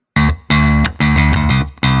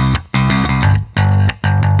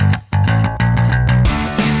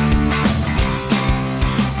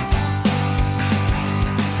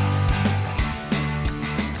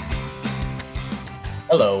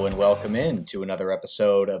welcome in to another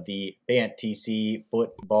episode of the Fantasy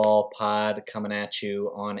Football Pod coming at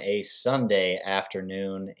you on a Sunday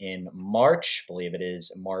afternoon in March. I believe it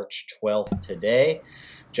is March 12th today,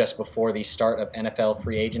 just before the start of NFL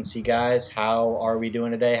free agency, guys. How are we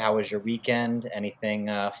doing today? How was your weekend? Anything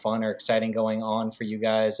fun or exciting going on for you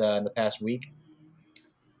guys in the past week?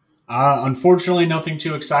 Unfortunately, nothing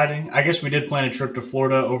too exciting. I guess we did plan a trip to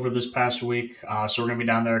Florida over this past week, so we're going to be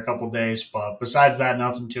down there a couple days. But besides that,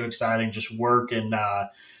 nothing too exciting, just work. And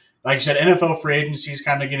like I said, NFL free agency is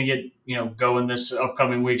kind of going to get going this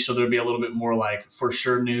upcoming week, so there'll be a little bit more like for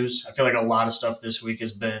sure news. I feel like a lot of stuff this week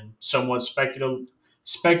has been somewhat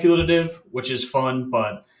speculative, which is fun,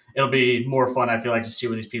 but it'll be more fun, I feel like, to see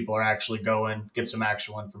where these people are actually going, get some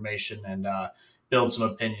actual information, and build some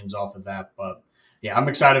opinions off of that. But yeah, I'm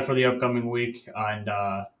excited for the upcoming week. And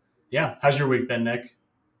how's your week been, Nick?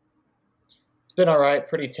 It's been all right,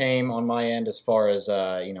 pretty tame on my end as far as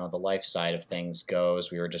the life side of things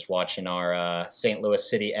goes. We were just watching our St. Louis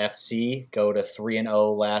City FC go to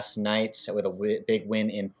 3-0 last night with a big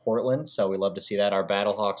win in Portland. So we love to see that. Our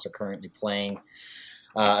Battlehawks are currently playing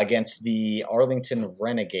against the Arlington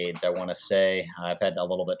Renegades, I want to say. I've had a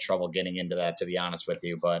little bit trouble getting into that, to be honest with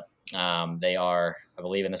you, but they are, I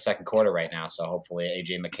believe, in the second quarter right now, so hopefully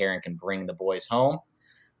A.J. McCarron can bring the boys home.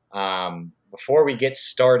 Before we get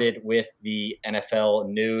started with the NFL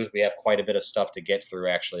news, we have quite a bit of stuff to get through,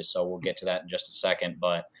 actually, so we'll get to that in just a second,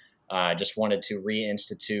 but I just wanted to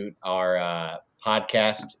reinstitute our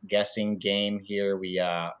podcast guessing game here. We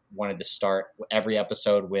wanted to start every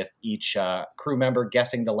episode with each crew member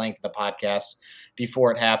guessing the length of the podcast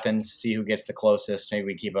before it happens, see who gets the closest. Maybe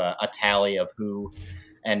we keep a tally of who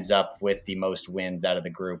ends up with the most wins out of the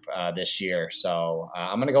group this year. So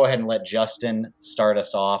I'm going to go ahead and let Justin start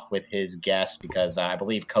us off with his guess, because I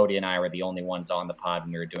believe Cody and I were the only ones on the pod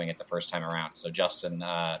when we were doing it the first time around. So Justin,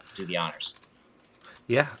 do the honors.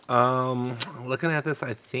 Yeah, looking at this,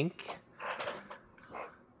 I think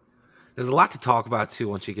there's a lot to talk about, too,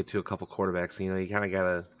 once you get to a couple quarterbacks. You kind of got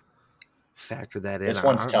to factor that in. This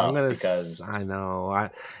one's tough because I know.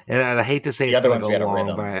 I hate to say it's going to go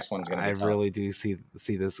long, but this one's gonna be tough. Really do see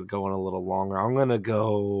this going a little longer. I'm going to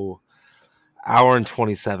go hour and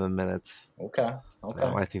 27 minutes. Okay.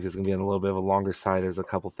 I think there's going to be on a little bit of a longer side. There's a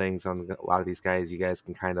couple things on a lot of these guys. You guys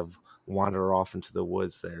can kind of wander off into the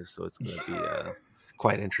woods there, so it's going to be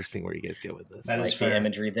quite interesting where you guys get with this. That is the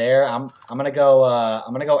imagery there. I'm gonna go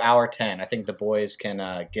hour 10. I think the boys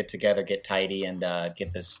can get together, get tidy, and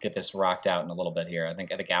get this rocked out in a little bit here. I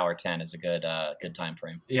think hour 10 is a good time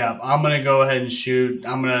frame. Yeah, I'm gonna go ahead and shoot.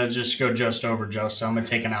 I'm gonna just go just over Justin. I'm gonna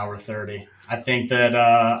take an hour 30. I think that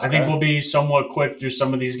I think we'll be somewhat quick through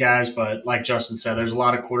some of these guys, but like Justin said, there's a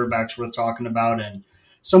lot of quarterbacks worth talking about, and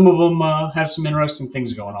some of them have some interesting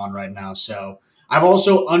things going on right now. So I've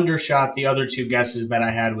also undershot the other two guesses that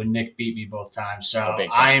I had when Nick beat me both times. So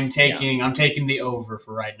I'm taking the over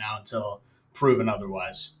for right now until proven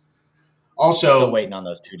otherwise. Also, still waiting on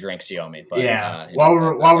those 2 drinks you owe me. But, while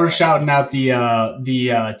we're shouting out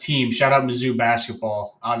the team, shout out Mizzou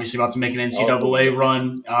basketball. Obviously, about to make an NCAA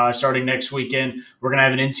run starting next weekend. We're gonna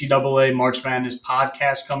have an NCAA March Madness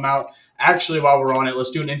podcast come out. Actually, while we're on it,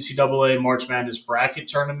 let's do an NCAA March Madness bracket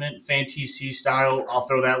tournament, Fantasy style. I'll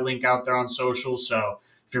throw that link out there on social. So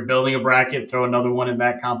if you're building a bracket, throw another one in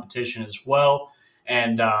that competition as well.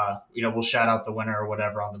 And, we'll shout out the winner or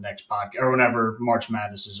whatever on the next podcast or whenever March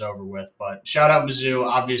Madness is over with. But shout out Mizzou.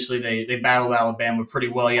 Obviously, they battled Alabama pretty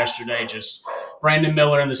well yesterday. Just Brandon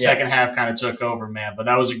Miller in the second half kind of took over, man. But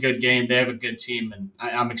that was a good game. They have a good team, and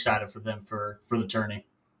I'm excited for them for the tourney.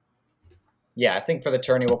 Yeah, I think for the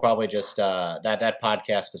tourney, we'll probably just that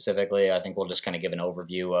podcast specifically. I think we'll just kind of give an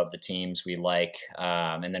overview of the teams we like,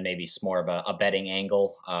 and then maybe some more of a betting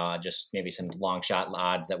angle, just maybe some long shot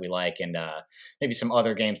odds that we like, and maybe some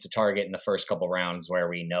other games to target in the first couple rounds where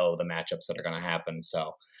we know the matchups that are going to happen.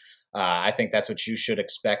 So I think that's what you should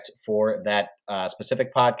expect for that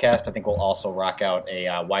specific podcast. I think we'll also rock out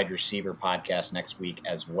a wide receiver podcast next week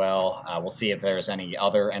as well. We'll see if there's any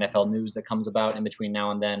other NFL news that comes about in between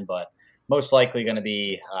now and then, but most likely going to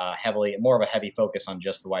be more of a heavy focus on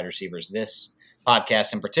just the wide receivers. This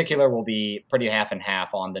podcast in particular will be pretty half and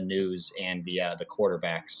half on the news and the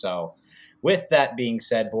quarterbacks. So with that being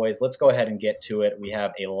said, boys, let's go ahead and get to it. We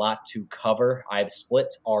have a lot to cover. I've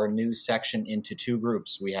split our news section into 2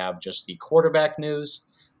 groups. We have just the quarterback news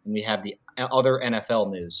and we have the other NFL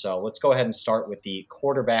news. So let's go ahead and start with the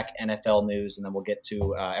quarterback NFL news, and then we'll get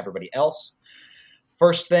to everybody else.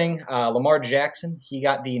 First thing, Lamar Jackson, he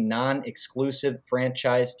got the non-exclusive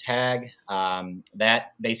franchise tag.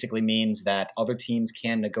 That basically means that other teams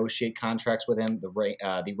can negotiate contracts with him.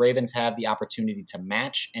 The Ravens have the opportunity to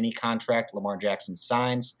match any contract Lamar Jackson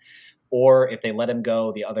signs, or if they let him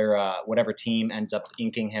go, the other whatever team ends up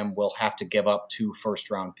inking him will have to give up 2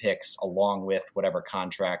 first-round picks along with whatever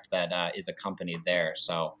contract that is accompanied there.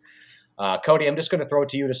 So. Cody, I'm just going to throw it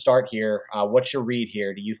to you to start here. What's your read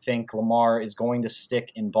here? Do you think Lamar is going to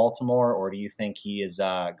stick in Baltimore, or do you think he is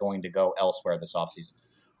going to go elsewhere this offseason?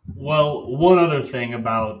 Well, one other thing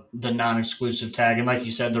about the non-exclusive tag, and like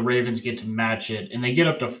you said, the Ravens get to match it, and they get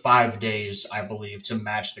up to 5 days, I believe, to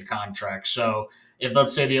match the contract. So if,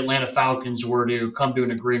 let's say, the Atlanta Falcons were to come to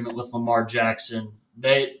an agreement with Lamar Jackson,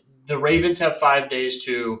 the Ravens have 5 days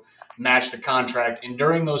to match the contract. And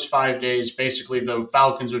during those 5 days, basically the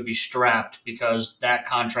Falcons would be strapped because that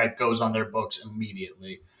contract goes on their books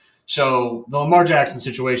immediately. So the Lamar Jackson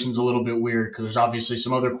situation is a little bit weird because there's obviously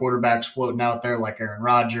some other quarterbacks floating out there like Aaron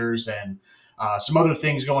Rodgers and some other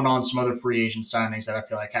things going on, some other free agent signings that I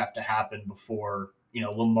feel like have to happen before,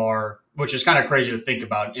 Lamar, which is kind of crazy to think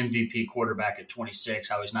about, MVP quarterback at 26,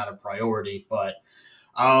 how he's not a priority. But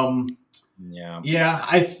yeah,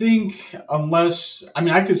 I think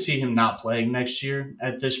I could see him not playing next year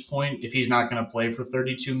at this point if he's not going to play for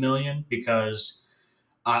 $32 million because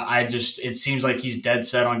it seems like he's dead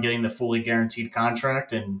set on getting the fully guaranteed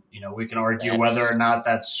contract. And, we can argue whether or not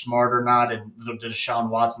that's smart or not in the Deshaun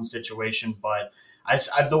Watson situation. But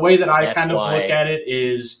the way that I kind of look at it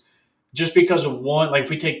is just because of one, like if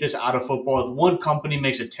we take this out of football, if one company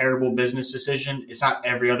makes a terrible business decision, it's not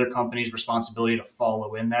every other company's responsibility to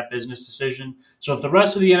follow in that business decision. So if the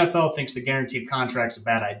rest of the NFL thinks the guaranteed contract's a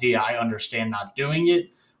bad idea, I understand not doing it.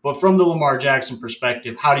 But from the Lamar Jackson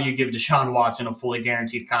perspective, how do you give Deshaun Watson a fully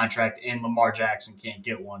guaranteed contract and Lamar Jackson can't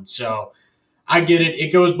get one? So I get it.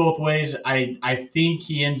 It goes both ways. I think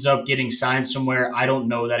he ends up getting signed somewhere. I don't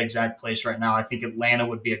know that exact place right now. I think Atlanta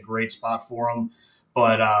would be a great spot for him.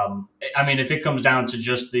 But, if it comes down to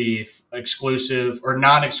just the exclusive or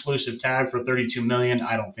non-exclusive tag for $32 million,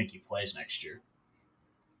 I don't think he plays next year.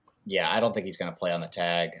 Yeah, I don't think he's going to play on the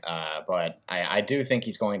tag, but I do think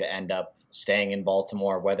he's going to end up staying in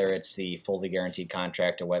Baltimore, whether it's the fully guaranteed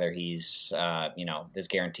contract or whether he's, his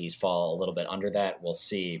guarantees fall a little bit under that. We'll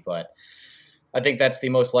see, but I think that's the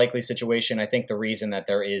most likely situation. I think the reason that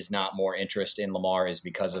there is not more interest in Lamar is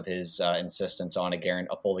because of his insistence on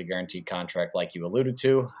a fully guaranteed contract, like you alluded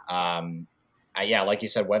to. Like you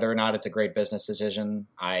said, whether or not it's a great business decision,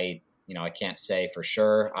 I can't say for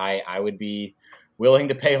sure. I would be willing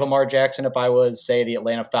to pay Lamar Jackson if I was, say, the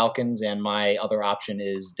Atlanta Falcons, and my other option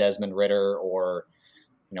is Desmond Ridder or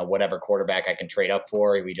whatever quarterback I can trade up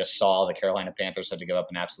for. We just saw the Carolina Panthers had to give up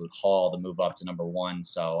an absolute haul to move up to number 1.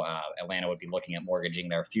 So Atlanta would be looking at mortgaging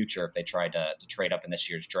their future if they tried to trade up in this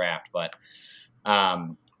year's draft. But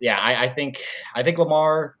I think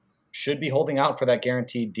Lamar should be holding out for that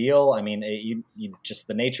guaranteed deal. I mean, just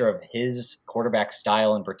the nature of his quarterback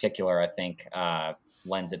style in particular, I think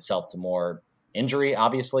lends itself to more injury.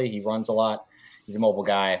 Obviously, he runs a lot. He's a mobile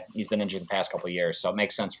guy. He's been injured the past couple of years, so it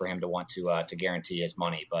makes sense for him to want to guarantee his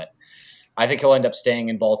money. But I think he'll end up staying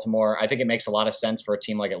in Baltimore. I think it makes a lot of sense for a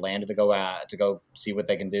team like Atlanta to go see what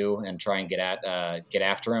they can do and try and get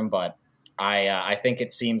after him. But I think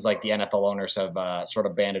it seems like the NFL owners have sort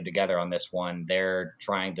of banded together on this one. They're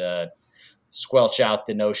trying to squelch out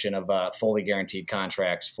the notion of fully guaranteed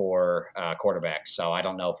contracts for quarterbacks. So I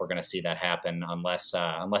don't know if we're going to see that happen unless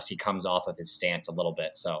he comes off of his stance a little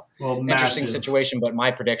bit. So interesting situation, but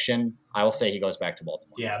my prediction, I will say he goes back to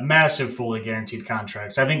Baltimore. Yeah, massive fully guaranteed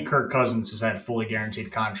contracts. I think Kirk Cousins has had fully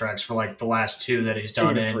guaranteed contracts for like the last 2 that he's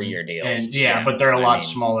done. 2 to 3 year deals. And but they're a lot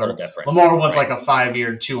smaller. Lamar wants like a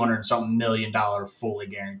 5-year, $200-something million fully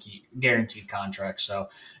guaranteed contract. So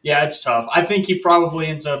yeah, it's tough. I think he probably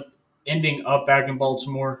ends up ending up back in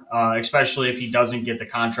Baltimore, especially if he doesn't get the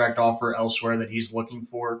contract offer elsewhere that he's looking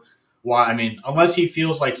for. Unless he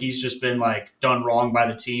feels like he's just been like done wrong by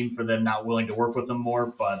the team for them not willing to work with him more.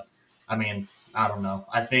 But I don't know.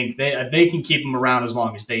 I think they can keep him around as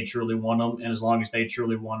long as they truly want him, and as long as they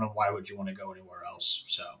truly want him, why would you want to go anywhere else?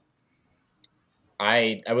 So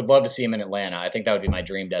I would love to see him in Atlanta. I think that would be my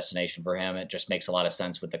dream destination for him. It just makes a lot of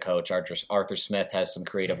sense with the coach. Arthur Smith has some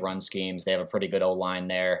creative run schemes. They have a pretty good O-line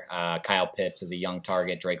there. Kyle Pitts is a young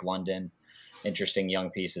target. Drake London, interesting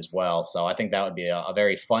young piece as well. So I think that would be a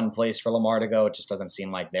very fun place for Lamar to go. It just doesn't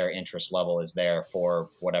seem like their interest level is there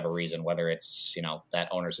for whatever reason, whether it's, that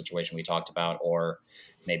owner situation we talked about or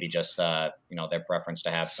maybe just, their preference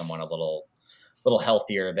to have someone a little little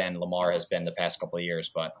healthier than Lamar has been the past couple of years.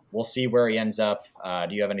 But we'll see where he ends up.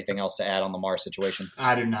 Do you have anything else to add on Lamar's situation?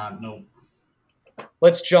 I do not know.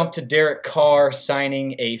 Let's jump to Derek Carr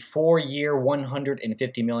signing a 4-year,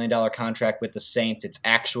 $150 million contract with the Saints. It's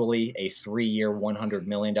actually a 3-year, $100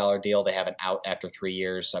 million deal. They have an out after 3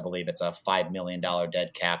 years. I believe it's a $5 million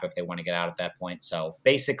dead cap if they want to get out at that point. So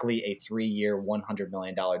basically a 3-year, $100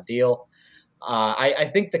 million deal. I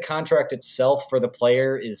think the contract itself for the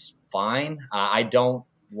player is fine. I don't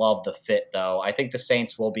love the fit, though. I think the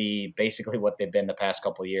Saints will be basically what they've been the past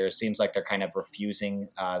couple of years. Seems like they're kind of refusing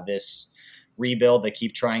this rebuild. They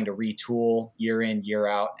keep trying to retool year in, year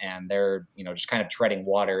out, and they're just kind of treading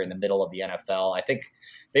water in the middle of the NFL. I think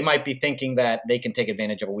they might be thinking that they can take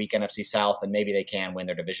advantage of a weak NFC South, and maybe they can win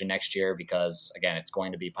their division next year because, again, it's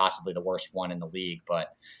going to be possibly the worst one in the league. But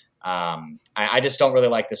I just don't really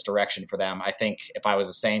like this direction for them. I think if I was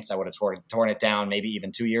the Saints, I would have torn it down maybe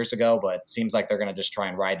even 2 years ago, but it seems like they're going to just try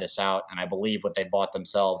and ride this out. And I believe what they bought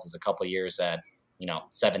themselves is a couple of years at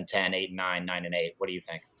 7-10, 8-9, 9-8. What do you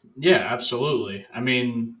think? Yeah, absolutely. I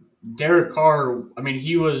mean, Derek Carr,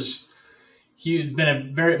 he's been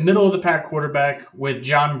a very middle of the pack quarterback with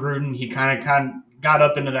John Gruden. He kind of got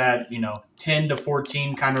up into that, 10 to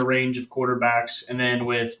 14 kind of range of quarterbacks. And then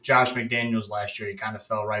with Josh McDaniels last year, he kind of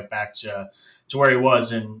fell right back to where he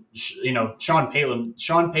was. And, Sean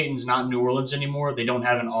Payton's not in New Orleans anymore. They don't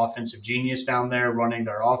have an offensive genius down there running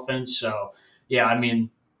their offense. So, yeah, I mean,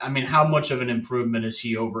 how much of an improvement is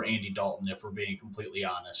he over Andy Dalton, if we're being completely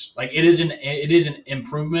honest? Like, it is an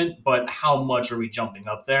improvement, but how much are we jumping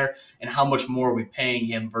up there? And how much more are we paying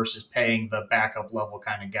him versus paying the backup level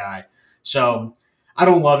kind of guy? So I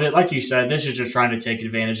don't love it. Like you said, this is just trying to take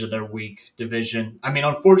advantage of their weak division. I mean,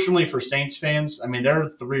 unfortunately for Saints fans, they're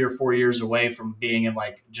 3 or 4 years away from being in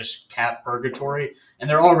just cap purgatory, and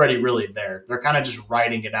they're already really there. They're kind of just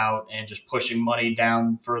riding it out and just pushing money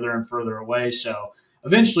down further and further away. So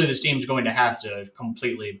eventually this team's going to have to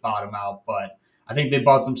completely bottom out, but I think they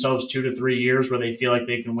bought themselves 2 to 3 years where they feel like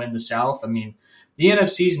they can win the South. I mean, the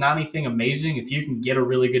NFC is not anything amazing. If you can get a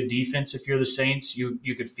really good defense, if you're the Saints,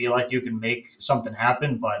 you could feel like you can make something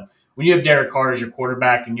happen. But when you have Derek Carr as your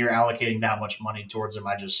quarterback and you're allocating that much money towards him,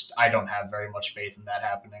 I don't have very much faith in that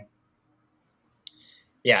happening.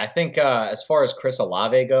 Yeah, I think as far as Chris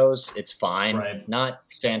Olave goes, it's fine. Right. Not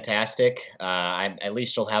fantastic. At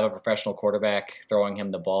least you'll have a professional quarterback throwing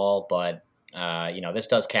him the ball, but this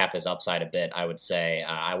does cap his upside a bit, I would say.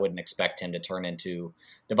 I wouldn't expect him to turn into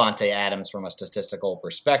Devontae Adams from a statistical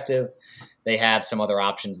perspective. They have some other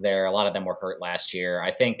options there. A lot of them were hurt last year.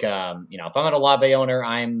 I think, if I'm an Olave owner,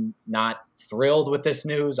 I'm not thrilled with this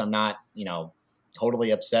news. I'm not,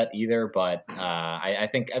 totally upset either, but I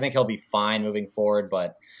think he'll be fine moving forward.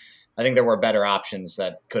 But I think there were better options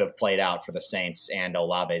that could have played out for the Saints and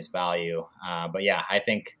Olave's value. But yeah, I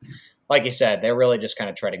think, like you said, they're really just kind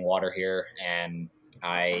of treading water here. And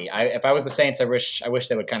if I was the Saints, I wish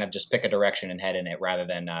they would kind of just pick a direction and head in it rather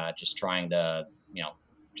than just trying to,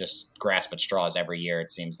 just grasp at straws every year.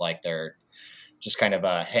 It seems like they're just kind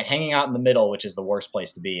of hanging out in the middle, which is the worst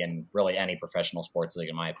place to be in really any professional sports league,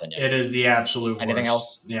 in my opinion. It is the absolute worst. Anything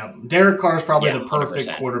else? Yeah. Derek Carr is probably the perfect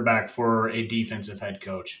 100%. quarterback for a defensive head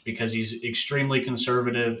coach because he's extremely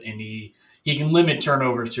conservative and he can limit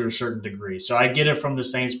turnovers to a certain degree. So I get it from the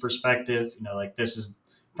Saints' perspective. This is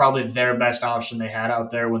probably their best option they had out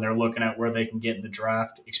there when they're looking at where they can get in the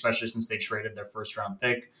draft, especially since they traded their first-round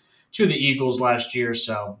pick to the Eagles last year.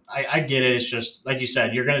 So I get it. It's just, like you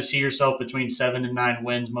said, you're going to see yourself between 7 and 9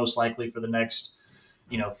 wins most likely for the next,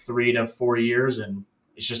 3 to 4 years. And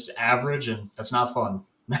it's just average, and that's not fun.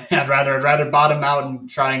 I'd rather bottom out and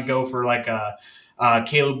try and go for like a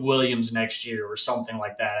Caleb Williams next year or something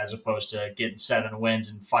like that, as opposed to getting 7 wins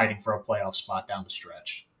and fighting for a playoff spot down the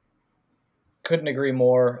stretch. Couldn't agree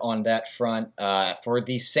more on that front. For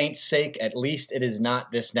the Saints' sake, at least it is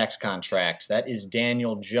not this next contract. That is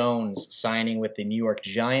Daniel Jones signing with the New York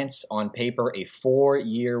Giants. On paper, a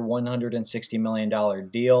 4-year, $160 million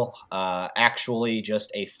deal. Actually,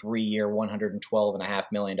 just a 3-year, $112.5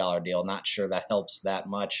 million deal. Not sure that helps that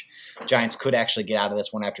much. Giants could actually get out of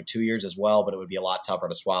this one after 2 years as well, but it would be a lot tougher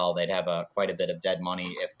to swallow. They'd have quite a bit of dead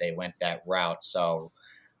money if they went that route. So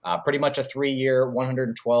pretty much a 3-year,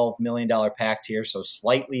 $112 million pact here, so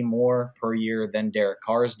slightly more per year than Derek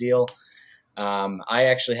Carr's deal. I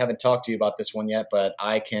actually haven't talked to you about this one yet, but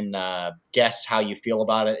I can guess how you feel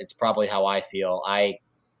about it. It's probably how I feel. I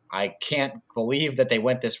can't believe that they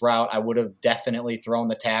went this route. I would have definitely thrown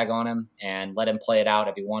the tag on him and let him play it out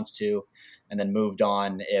if he wants to, and then moved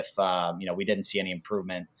on if we didn't see any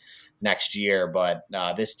improvement next year. But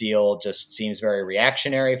this deal just seems very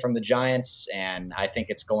reactionary from the Giants, and I think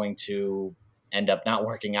it's going to end up not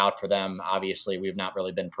working out for them. Obviously, we've not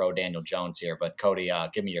really been pro Daniel Jones here, but Cody,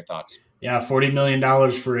 give me your thoughts. Yeah, $40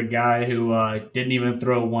 million for a guy who didn't even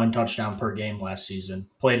throw 1 touchdown per game last season.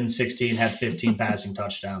 Played in 16, had 15 passing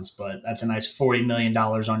touchdowns, but that's a nice $40 million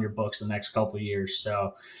on your books the next couple of years.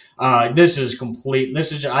 So this is complete.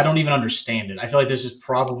 I don't even understand it. I feel like this is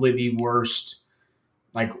probably the worst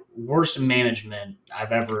management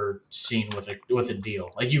I've ever seen with a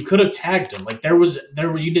deal. Like, you could have tagged him. Like,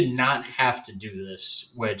 you did not have to do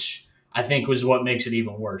this, which I think was what makes it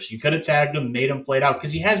even worse. You could have tagged him, made him play it out,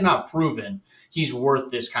 because he has not proven he's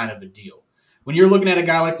worth this kind of a deal. When you're looking at a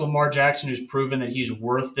guy like Lamar Jackson who's proven that he's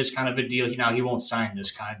worth this kind of a deal, now he won't sign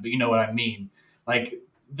this kind, but you know what I mean. Like,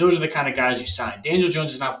 those are the kind of guys you sign. Daniel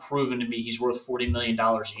Jones has not proven to me he's worth $40 million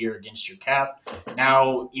a year against your cap.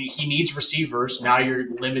 Now he needs receivers. Now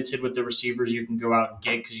you're limited with the receivers you can go out and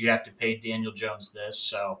get because you have to pay Daniel Jones this.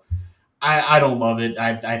 So I don't love it.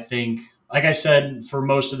 I think – like I said, for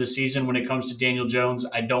most of the season, when it comes to Daniel Jones,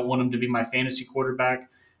 I don't want him to be my fantasy quarterback,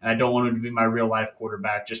 and I don't want him to be my real-life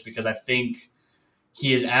quarterback just because I think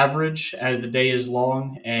he is average as the day is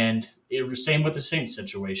long, and same with the Saints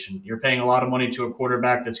situation. You're paying a lot of money to a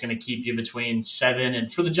quarterback that's going to keep you between 7 and,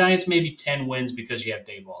 for the Giants, maybe 10 wins because you have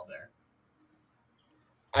Daboll there.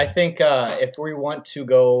 I think if we want to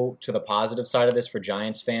go to the positive side of this for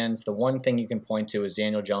Giants fans, the one thing you can point to is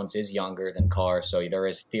Daniel Jones is younger than Carr, so there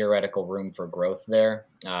is theoretical room for growth there.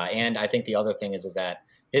 And I think the other thing is that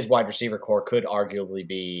his wide receiver core could arguably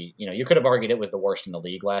be, you could have argued it was the worst in the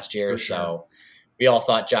league last year. For sure. So we all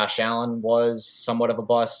thought Josh Allen was somewhat of a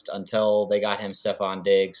bust until they got him Stephon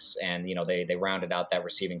Diggs, and they rounded out that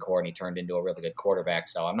receiving core, and he turned into a really good quarterback.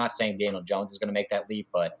 So I'm not saying Daniel Jones is going to make that leap,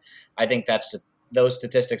 but I think those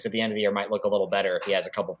statistics at the end of the year might look a little better if he has a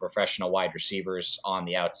couple professional wide receivers on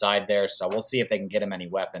the outside there. So we'll see if they can get him any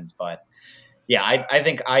weapons. But yeah, I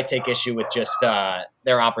think I take issue with just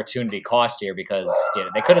their opportunity cost here because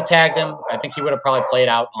they could have tagged him. I think he would have probably played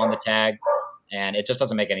out on the tag. And it just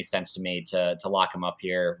doesn't make any sense to me to lock him up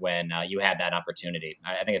here when you had that opportunity.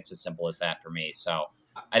 I think it's as simple as that for me. So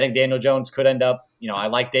I think Daniel Jones could end up, I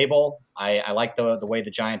like Daboll. I like the way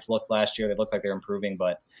the Giants looked last year. They looked like they're improving,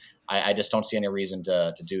 but I just don't see any reason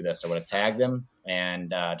to do this. I would have tagged him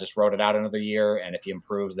and just wrote it out another year. And if he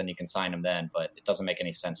improves, then you can sign him then. But it doesn't make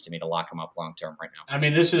any sense to me to lock him up long term right now. I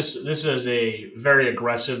mean, this is a very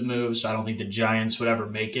aggressive move, so I don't think the Giants would ever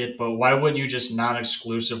make it. But why wouldn't you just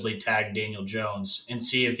non-exclusively tag Daniel Jones and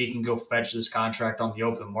see if he can go fetch this contract on the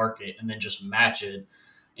open market and then just match it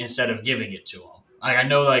instead of giving it to him? I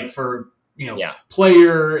know, for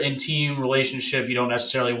player and team relationship, you don't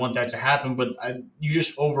necessarily want that to happen, but you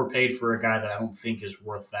just overpaid for a guy that I don't think is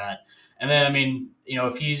worth that. And then, I mean,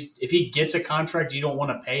 if he gets a contract you don't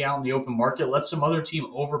want to pay out in the open market, let some other team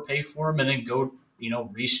overpay for him and then go,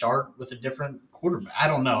 restart with a different quarterback. I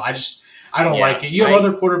don't know. I don't like it. You have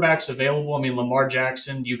other quarterbacks available. I mean, Lamar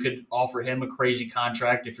Jackson, you could offer him a crazy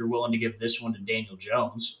contract if you're willing to give this one to Daniel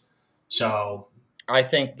Jones. So I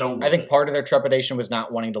think part of their trepidation was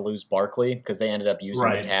not wanting to lose Barkley because they ended up using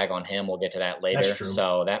the tag on him. We'll get to that later. That's true.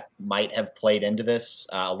 So that might have played into this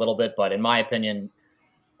a little bit. But in my opinion,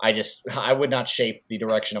 I would not shape the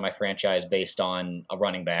direction of my franchise based on a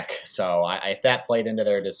running back. So if that played into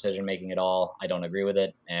their decision making at all, I don't agree with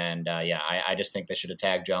it. And I just think they should have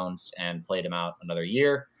tagged Jones and played him out another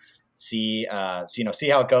year. See how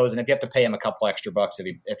it goes, and if you have to pay him a couple extra bucks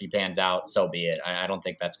if he pans out, so be it. I don't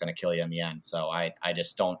think that's going to kill you in the end. So I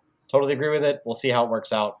just don't totally agree with it. We'll see how it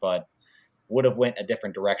works out, but would have went a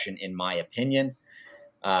different direction in my opinion.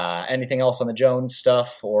 Anything else on the Jones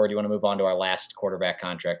stuff, or do you want to move on to our last quarterback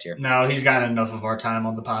contract here? No, he's got enough of our time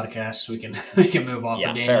on the podcast. We can move off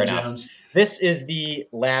of Daniel Jones. This is the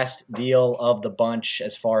last deal of the bunch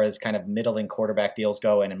as far as kind of middling quarterback deals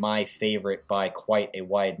go, and in my favorite by quite a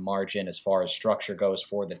wide margin as far as structure goes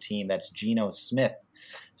for the team. That's Geno Smith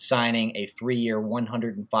signing a 3-year,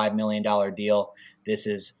 $105 million deal. This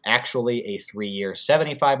is actually a 3-year,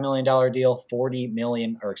 $75 million deal. $30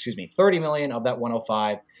 million of that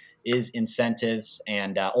 105 is incentives,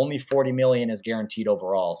 and only $40 million is guaranteed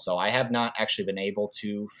overall. So I have not actually been able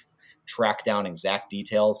to track down exact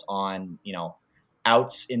details on,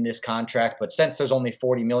 outs in this contract, but since there's only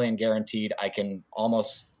 $40 million guaranteed, I can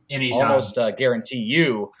almost guarantee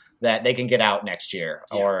you that they can get out next year,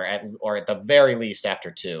 or at the very least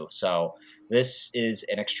after 2. So this is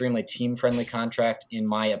an extremely team-friendly contract, in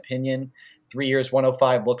my opinion. 3 years,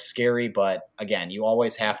 105 looks scary, but again, you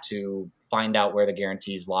always have to find out where the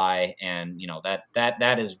guarantees lie, and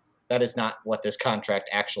that is not what this contract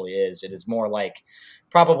actually is. It is more like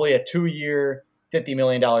probably a 2-year, $50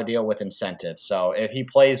 million deal with incentives. So if he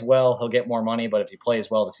plays well, he'll get more money, but if he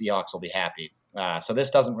plays well, the Seahawks will be happy. So this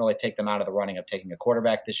doesn't really take them out of the running of taking a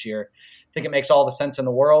quarterback this year. I think it makes all the sense in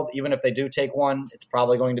the world. Even if they do take one, it's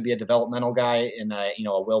probably going to be a developmental guy in a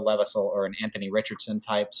Will Levis or an Anthony Richardson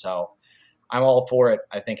type. So I'm all for it.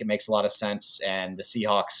 I think it makes a lot of sense, and the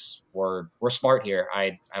Seahawks were smart here.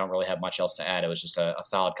 I don't really have much else to add. It was just a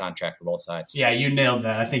solid contract for both sides. Yeah, you nailed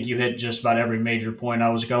that. I think you hit just about every major point I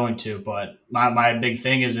was going to. But my big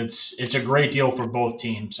thing is it's a great deal for both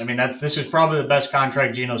teams. I mean, this is probably the best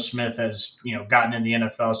contract Geno Smith has gotten in the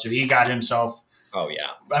NFL. So he got himself. Oh yeah.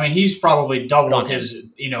 I mean, he's probably doubled his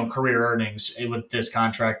career earnings with this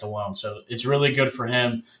contract alone. So it's really good for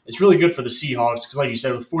him. It's really good for the Seahawks because, like you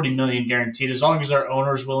said, with $40 million guaranteed, as long as their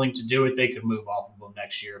owner's willing to do it, they could move off of him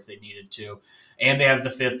next year if they needed to. And they have the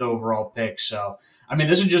 5th overall pick. So I mean,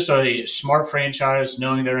 this is just a smart franchise,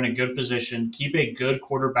 knowing they're in a good position. Keep a good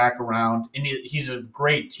quarterback around, and he's a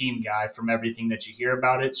great team guy from everything that you hear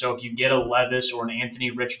about it. So if you get a Levis or an Anthony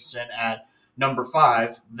Richardson at number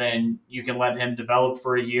 5, then you can let him develop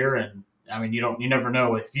for a year. And I mean, you never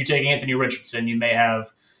know. If you take Anthony Richardson, you may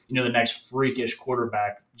have the next freakish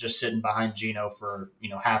quarterback just sitting behind Geno for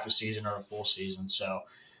half a season or a full season. So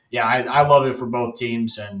yeah, I love it for both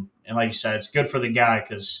teams, and like you said, it's good for the guy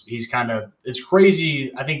because it's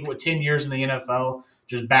crazy. I think 10 years in the NFL,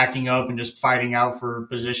 just backing up and just fighting out for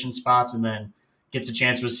position spots, and then gets a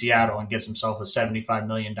chance with Seattle and gets himself a $75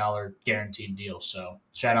 million guaranteed deal. So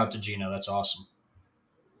shout out to Geno. That's awesome.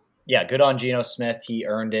 Yeah, good on Geno Smith. He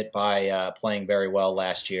earned it by playing very well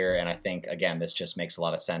last year. And I think, again, this just makes a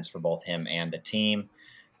lot of sense for both him and the team.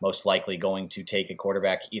 Most likely going to take a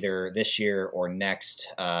quarterback either this year or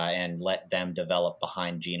next and let them develop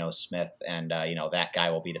behind Geno Smith. And, that guy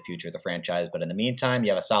will be the future of the franchise. But in the meantime, you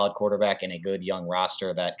have a solid quarterback and a good young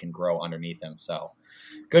roster that can grow underneath him. So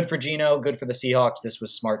good for Geno, good for the Seahawks. This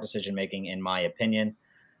was smart decision-making, in my opinion.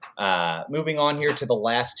 Moving on here to the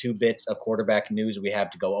last 2 bits of quarterback news we have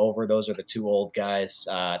to go over. Those are the 2 old guys.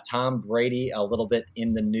 Tom Brady, a little bit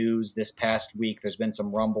in the news this past week. There's been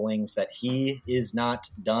some rumblings that he is not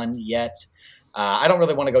done yet. I don't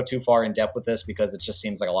really want to go too far in depth with this because it just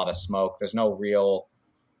seems like a lot of smoke. There's no real,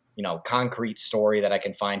 concrete story that I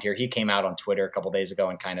can find here. He came out on Twitter a couple days ago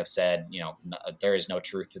and kind of said, there is no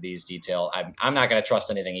truth to these details. I'm not going to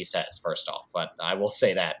trust anything he says, first off, but I will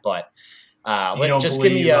say that. But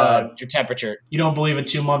give me your temperature. You don't believe a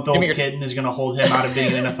 2-month-old kitten is going to hold him out of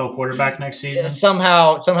being an NFL quarterback next season?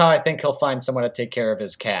 Somehow, I think he'll find someone to take care of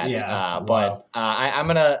his cat. Yeah, but I'm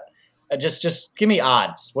going to just give me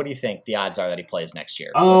odds. What do you think the odds are that he plays next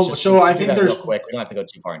year? I think there's real quick. We don't have to go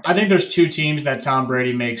too far. I think there's 2 teams that Tom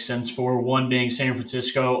Brady makes sense for. One being San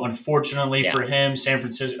Francisco. Unfortunately for him,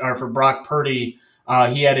 for Brock Purdy.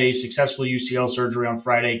 He had a successful UCL surgery on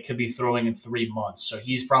Friday, could be throwing in 3 months. So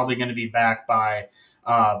he's probably going to be back by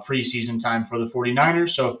preseason time for the 49ers.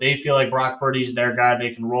 So if they feel like Brock Purdy's their guy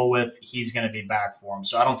they can roll with, he's going to be back for them.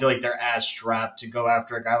 So I don't feel like they're as strapped to go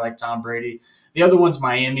after a guy like Tom Brady. The other one's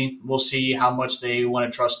Miami. We'll see how much they want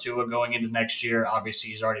to trust Tua going into next year.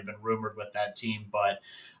 Obviously, he's already been rumored with that team. But,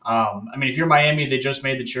 if you're Miami, they just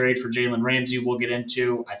made the trade for Jalen Ramsey we'll get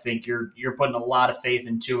into. I think you're putting a lot of faith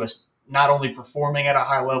in Tua not only performing at a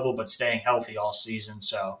high level, but staying healthy all season.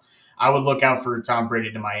 So I would look out for Tom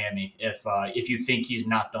Brady to Miami if you think he's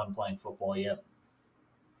not done playing football yet.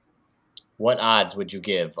 What odds would you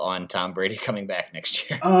give on Tom Brady coming back next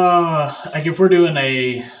year? Like if we're doing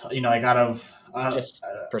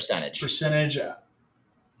percentage,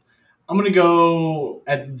 I'm going to go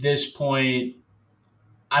at this point.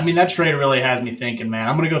 I mean, that trade really has me thinking, man.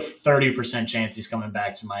 I'm going to go 30% chance he's coming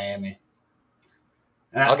back to Miami.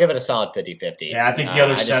 I'll give it a solid 50-50. Yeah, I think the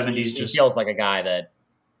other 70s just feels like a guy that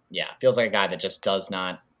just does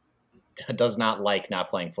not like not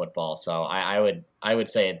playing football. So I would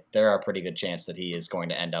say there are a pretty good chance that he is going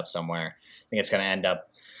to end up somewhere. I think it's going to end up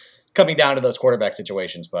coming down to those quarterback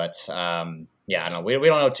situations. But I don't know. We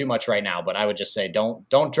don't know too much right now. But I would just say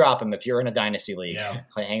don't drop him if you're in a dynasty league. Yeah.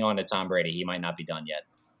 Hang on to Tom Brady. He might not be done yet.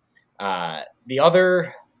 The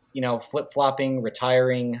other, flip-flopping,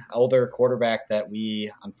 retiring, older quarterback that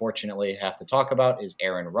we unfortunately have to talk about is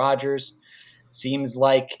Aaron Rodgers. Seems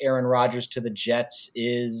like Aaron Rodgers to the Jets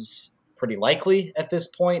is pretty likely at this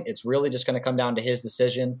point. It's really just going to come down to his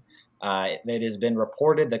decision. It has been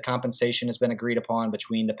reported that compensation has been agreed upon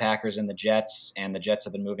between the Packers and the Jets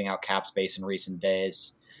have been moving out cap space in recent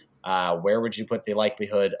days. Where would you put the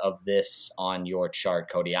likelihood of this on your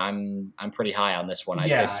chart, Cody? I'm pretty high on this one.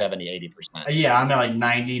 I'd say 70, 80%. Yeah, I'm at like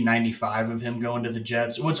 90, 95 of him going to the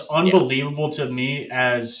Jets. What's unbelievable to me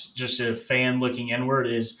as just a fan looking inward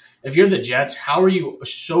is if you're the Jets, how are you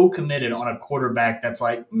so committed on a quarterback that's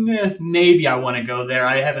like, maybe I want to go there.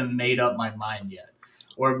 I haven't made up my mind yet.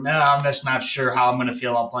 or nah, I'm just not sure how I'm going to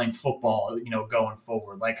feel about playing football, going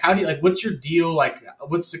forward. Like, how do you, like, what's your deal? Like,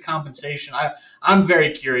 what's the compensation? I'm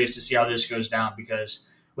very curious to see how this goes down, because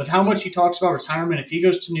with how much he talks about retirement, if he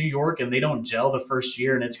goes to New York and they don't gel the first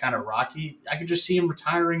year and it's kind of rocky, I could just see him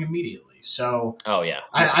retiring immediately. So, oh yeah,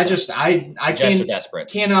 I Jets are desperate.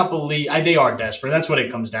 Cannot believe they are desperate. That's what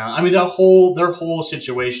it comes down. I mean, their whole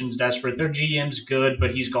situation's desperate. Their GM's good,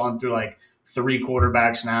 but he's gone through like 3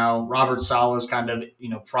 quarterbacks now. Robert Saleh's kind of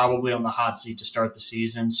probably on the hot seat to start the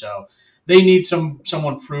season, so they need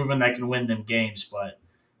someone proven that can win them games. But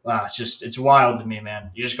it's wild to me,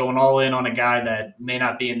 man. You're just going all in on a guy that may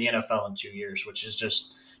not be in the NFL in 2 years, which is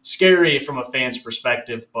just scary from a fan's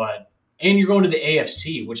perspective. And you're going to the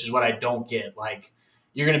AFC, which is what I don't get. Like,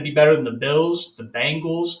 you're going to be better than the Bills, the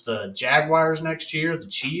Bengals, the Jaguars next year, the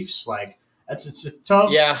Chiefs. Like, it's a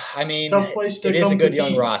tough. Yeah, I mean, tough place to it is a good compete.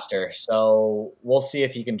 young roster, so we'll see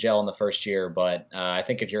if you can gel in the first year. But I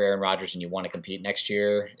think if you're Aaron Rodgers and you want to compete next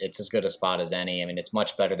year, it's as good a spot as any. I mean, it's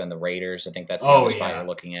much better than the Raiders. I think that's the other spot you're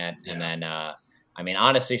looking at. Yeah. And then, I mean,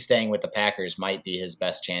 honestly, staying with the Packers might be his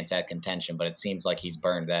best chance at contention, but it seems like he's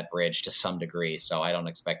burned that bridge to some degree, so I don't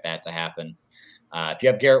expect that to happen. If you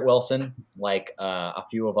have Garrett Wilson, like a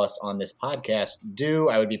few of us on this podcast do,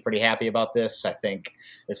 I would be pretty happy about this. I think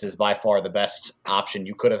this is by far the best option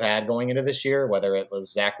you could have had going into this year, whether it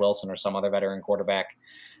was Zach Wilson or some other veteran quarterback.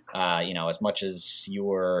 As much as you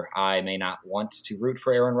or I may not want to root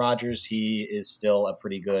for Aaron Rodgers, he is still a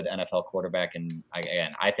pretty good NFL quarterback, and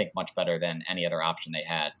I think much better than any other option they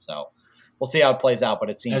had. So we'll see how it plays out, but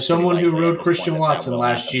it seems as someone who rode Christian Watson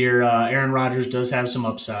last happen. year, Aaron Rodgers does have some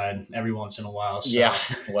upside every once in a while. So. Yeah,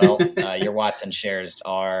 well, your Watson shares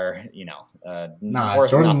are,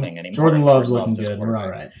 worth nothing anymore. Jordan Love's looking good. We're all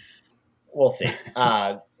right. We'll see.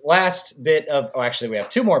 Last bit of, actually, we have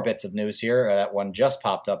 2 more bits of news here. That one just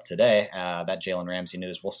popped up today, that Jalen Ramsey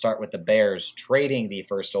news. We'll start with the Bears trading the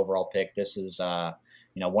first overall pick. This is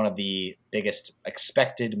one of the biggest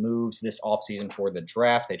expected moves this offseason for the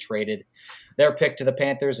draft. They traded their pick to the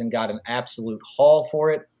Panthers and got an absolute haul for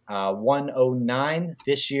it. 109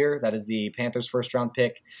 this year. That is the Panthers' first-round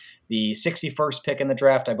pick. The 61st pick in the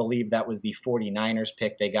draft, I believe that was the 49ers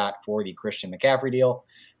pick they got for the Christian McCaffrey deal.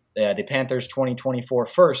 The Panthers 2024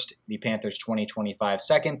 first, the Panthers 2025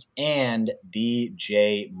 second, and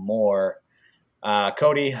DJ Moore.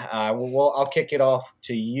 Cody, I'll kick it off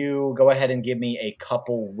to you. Go ahead and give me a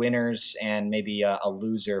couple winners and maybe a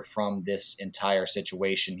loser from this entire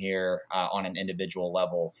situation here on an individual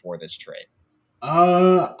level for this trade.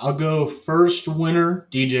 I'll go first winner,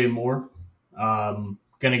 DJ Moore. Going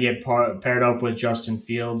to get paired up with Justin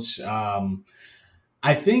Fields.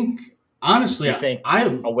 I think, honestly, you think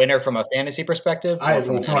a winner from a fantasy perspective?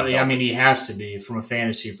 He has to be from a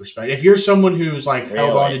fantasy perspective. If you're someone who's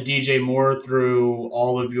held on to DJ Moore through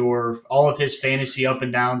all of his fantasy up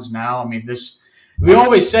and downs now, I mean, we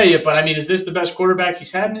always say it, but I mean, is this the best quarterback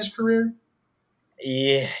he's had in his career?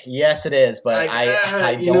 Yeah, yes, it is, but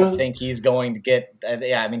I don't think he's going to get.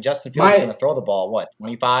 Justin Fields is going to throw the ball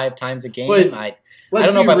 25 times a game. I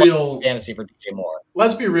don't know about fantasy for DJ Moore.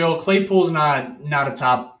 Let's be real. Claypool's not a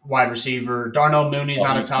top wide receiver. Darnell Mooney's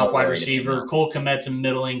not a top wide receiver. Cole Kmet's a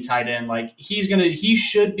middling tight end. He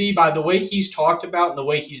should be, by the way he's talked about and the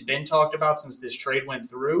way he's been talked about since this trade went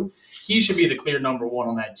through, he should be the clear number 1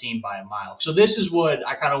 on that team by a mile. So this is what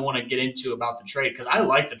I kind of want to get into about the trade, because I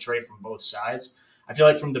like the trade from both sides. I feel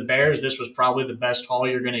like from the Bears, this was probably the best haul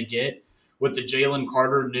you're going to get. With the Jalen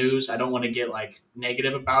Carter news, I don't want to get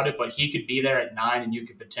negative about it, but he could be there at 9 and you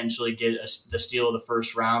could potentially get the steal of the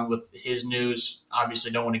first round with his news. Obviously,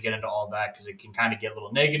 don't want to get into all that because it can kind of get a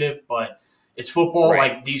little negative, but it's football.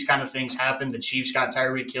 Right. These kind of things happen. The Chiefs got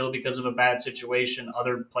Tyreek Hill because of a bad situation.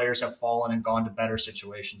 Other players have fallen and gone to better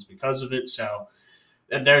situations because of it. So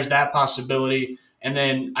there's that possibility. And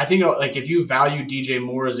then I think if you value DJ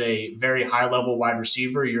Moore as a very high-level wide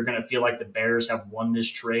receiver, you're going to feel like the Bears have won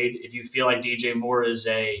this trade. If you feel like DJ Moore is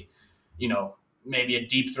maybe a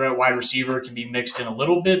deep threat wide receiver, can be mixed in a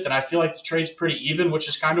little bit, then I feel like the trade's pretty even, which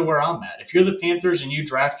is kind of where I'm at. If you're the Panthers and you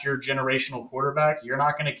draft your generational quarterback, you're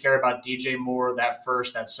not going to care about DJ Moore, that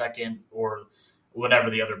first, that second, or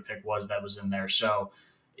whatever the other pick was that was in there. So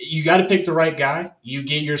you got to pick the right guy. You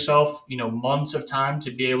get yourself, months of time to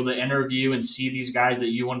be able to interview and see these guys that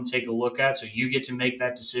you want to take a look at. So you get to make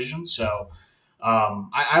that decision. So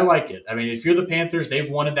I like it. I mean, if you're the Panthers, they've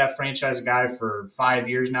wanted that franchise guy for 5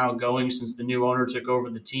 years now going since the new owner took over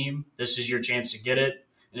the team. This is your chance to get it.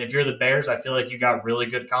 And if you're the Bears, I feel like you got really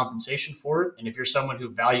good compensation for it. And if you're someone who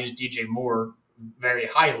values DJ Moore very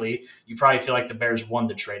highly, you probably feel like the Bears won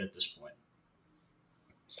the trade at this point.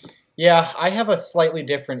 Yeah, I have a slightly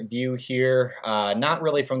different view here. Not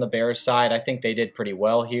really from the Bears side. I think they did pretty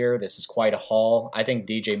well here. This is quite a haul. I think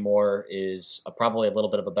DJ Moore is probably a little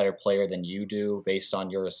bit of a better player than you do based on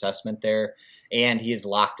your assessment there. And he is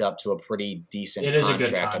locked up to a pretty decent It is contract. a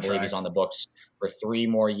good contract. I believe he's on the books for 3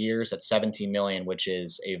 more years at $17 million, which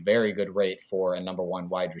is a very good rate for a number one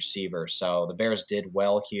wide receiver. So the Bears did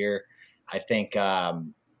well here. I think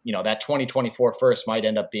that 2024 first might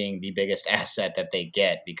end up being the biggest asset that they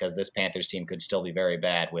get, because this Panthers team could still be very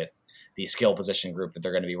bad with the skill position group that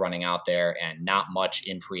they're going to be running out there and not much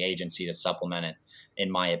in free agency to supplement it, in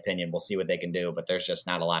my opinion. We'll see what they can do, but there's just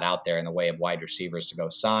not a lot out there in the way of wide receivers to go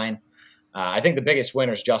sign. I think the biggest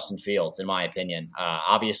winner is Justin Fields, in my opinion.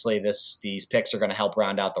 Obviously, these picks are going to help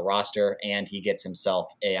round out the roster, and he gets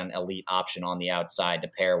himself an elite option on the outside to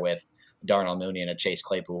pair with Darnell Mooney and a Chase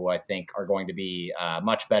Claypool, who I think are going to be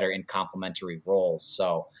much better in complementary roles.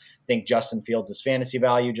 So I think Justin Fields' fantasy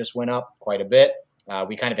value just went up quite a bit.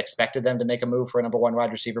 We kind of expected them to make a move for a number one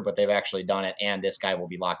wide receiver, but they've actually done it, and this guy will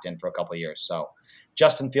be locked in for a couple of years. So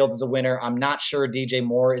Justin Fields is a winner. I'm not sure DJ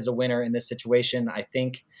Moore is a winner in this situation. I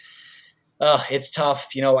think it's tough.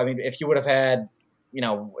 If you would have had,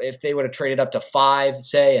 if they would have traded up to 5,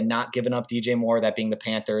 say, and not given up DJ Moore, that being the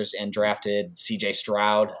Panthers, and drafted CJ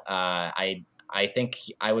Stroud, I think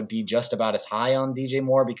I would be just about as high on DJ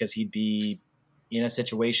Moore, because he'd be in a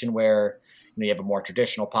situation where you have a more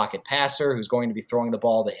traditional pocket passer who's going to be throwing the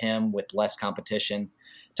ball to him with less competition.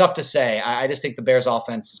 Tough to say. I just think the Bears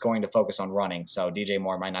offense is going to focus on running, so DJ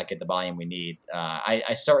Moore might not get the volume we need.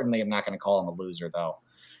 I certainly am not going to call him a loser, though.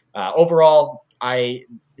 Overall, I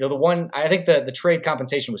think the trade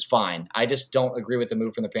compensation was fine. I just don't agree with the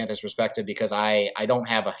move from the Panthers' perspective, because I don't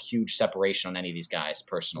have a huge separation on any of these guys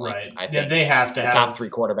personally. Right. I think they have to the have top 3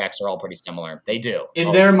 quarterbacks are all pretty similar. They do.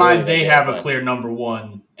 In their mind, they have a clear number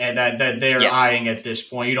one, and that they're eyeing at this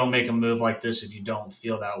point. You don't make a move like this if you don't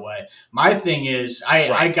feel that way. My thing is,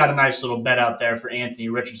 I got a nice little bet out there for Anthony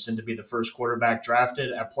Richardson to be the first quarterback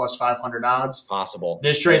drafted at plus 500 odds. Possible.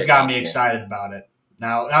 This trade's got me excited about it.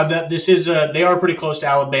 Now that this is they are pretty close to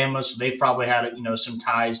Alabama, so they've probably had some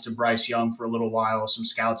ties to Bryce Young for a little while. Some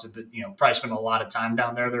scouts have probably spent a lot of time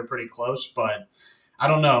down there. They're pretty close, but I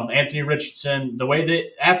don't know. Anthony Richardson, the way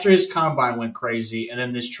that after his combine went crazy and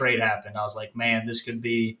then this trade happened, I was like, man, this could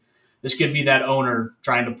be that owner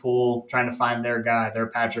trying to find their guy, their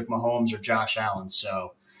Patrick Mahomes or Josh Allen.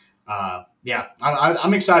 So.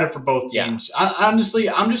 I'm excited for both teams. Yeah. Honestly,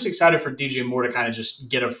 I'm just excited for DJ Moore to kind of just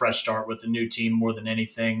get a fresh start with a new team more than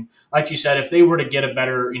anything. Like you said, if they were to get a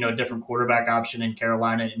better, a different quarterback option in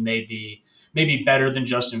Carolina, it may be better than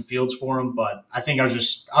Justin Fields for him. But I think I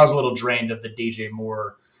was a little drained of the DJ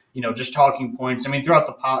Moore, just talking points. I mean, throughout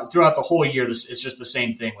the whole year, it's just the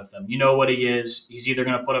same thing with him. You know what he is. He's either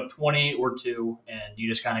going to put up 20 or 2, and you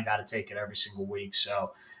just kind of got to take it every single week.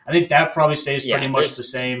 So I think that probably stays pretty much the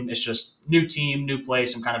same. It's just new team, new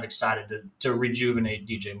place. I'm kind of excited to rejuvenate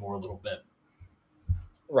DJ Moore a little bit.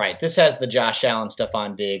 Right. This has the Josh Allen,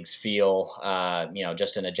 Stephon Diggs feel,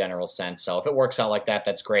 just in a general sense. So if it works out like that,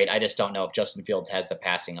 that's great. I just don't know if Justin Fields has the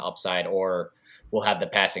passing upside or will have the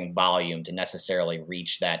passing volume to necessarily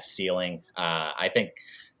reach that ceiling. I think,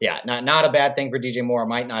 not a bad thing for DJ Moore.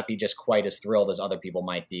 Might not be just quite as thrilled as other people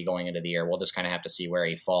might be going into the year. We'll just kind of have to see where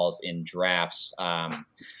he falls in drafts.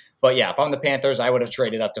 But if I'm the Panthers, I would have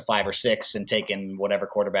traded up to 5 or 6 and taken whatever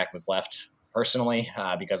quarterback was left personally,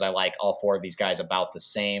 because I like all 4 of these guys about the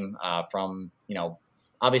same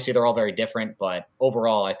obviously they're all very different, but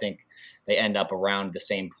overall I think they end up around the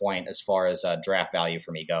same point as far as draft value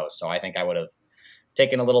for me goes. So I think I would have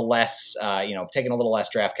taken a little less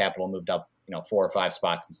draft capital, moved up 4 or 5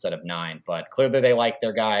 spots instead of 9. But clearly they like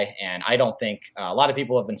their guy, and I don't think a lot of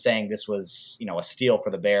people have been saying this was a steal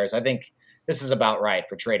for the Bears. I think this is about right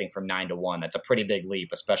for trading from 9 to 1. That's a pretty big leap,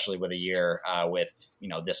 especially with a year with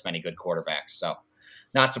this many good quarterbacks. So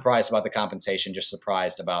not surprised about the compensation, just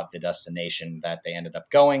surprised about the destination that they ended up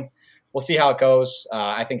going. We'll see how it goes.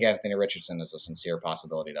 I think Anthony Richardson is a sincere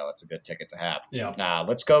possibility, though. It's a good ticket to have. Yeah.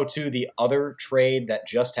 Let's go to the other trade that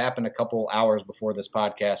just happened a couple hours before this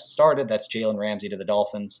podcast started. That's Jalen Ramsey to the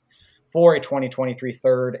Dolphins for a 2023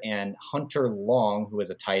 third, and Hunter Long, who is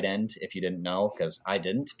a tight end, if you didn't know, because I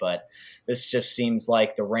didn't. But this just seems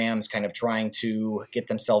like the Rams kind of trying to get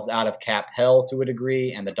themselves out of cap hell to a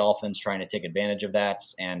degree, and the Dolphins trying to take advantage of that.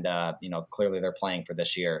 And, clearly they're playing for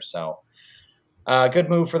this year. So good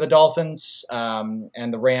move for the Dolphins.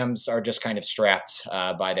 And the Rams are just kind of strapped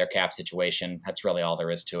by their cap situation. That's really all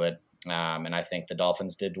there is to it. And I think the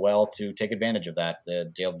Dolphins did well to take advantage of that.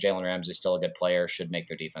 Jalen Ramsey is still a good player, should make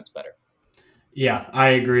their defense better. Yeah, I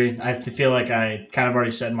agree. I feel like I kind of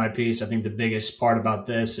already said my piece. I think the biggest part about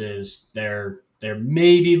this is they're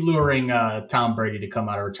maybe luring Tom Brady to come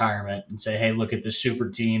out of retirement and say, "Hey, look at this super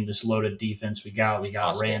team, this loaded defense we got. We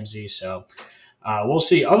got Possible. Ramsey." So we'll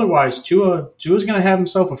see. Otherwise, Tua's going to have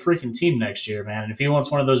himself a freaking team next year, man. And if he wants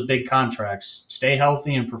one of those big contracts, stay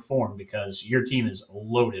healthy and perform because your team is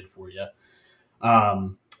loaded for you.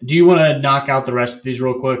 Do you want to knock out the rest of these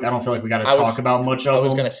real quick? I don't feel like we got to talk about much of them. I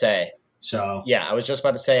was going to say. So yeah, I was just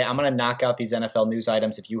about to say I'm going to knock out these NFL news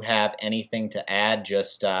items. If you have anything to add,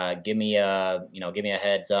 just give me a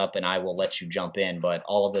heads up, and I will let you jump in. But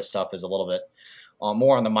all of this stuff is a little bit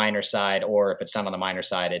more on the minor side, or if it's not on the minor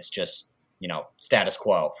side, it's just status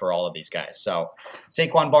quo for all of these guys. So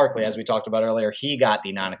Saquon Barkley, as we talked about earlier, he got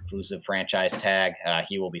the non-exclusive franchise tag.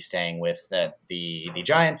 He will be staying with the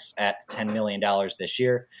Giants at $10 million this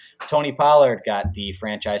year. Tony Pollard got the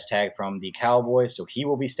franchise tag from the Cowboys, so he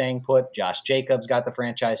will be staying put. Josh Jacobs got the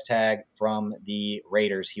franchise tag from the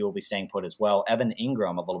Raiders. He will be staying put as well. Evan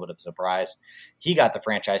Ingram, a little bit of a surprise. He got the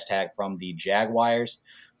franchise tag from the Jaguars.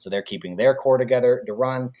 So they're keeping their core together.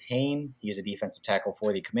 Daron Payne, he is a defensive tackle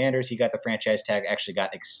for the Commanders. He got the franchise tag, actually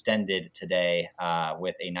got extended today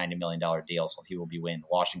with a $90 million deal, so he will be in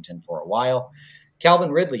Washington for a while. Calvin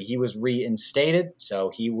Ridley, he was reinstated, so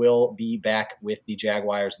he will be back with the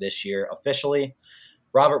Jaguars this year officially.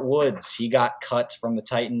 Robert Woods, he got cut from the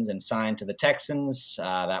Titans and signed to the Texans.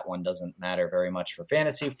 That one doesn't matter very much for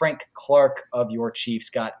fantasy. Frank Clark of your Chiefs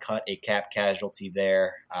got cut, a cap casualty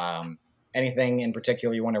there. Anything in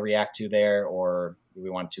particular you want to react to there, or do we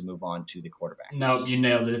want to move on to the quarterbacks? No, you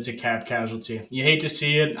nailed it. It's a cap casualty. You hate to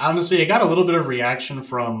see it. Honestly, I got a little bit of reaction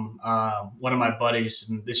from one of my buddies,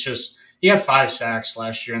 and it's just he had 5 sacks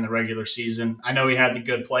last year in the regular season. I know he had the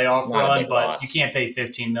good playoff run, but you can't pay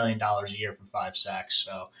 $15 million a year for 5 sacks.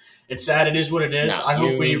 So it's sad. It is what it is. I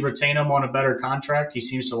hope we retain him on a better contract. He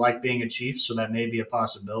seems to like being a Chief, so that may be a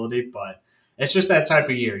possibility, but it's just that type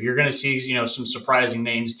of year. You're going to see, some surprising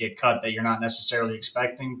names get cut that you're not necessarily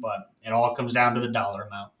expecting, but it all comes down to the dollar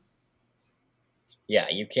amount. Yeah,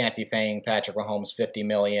 you can't be paying Patrick Mahomes $50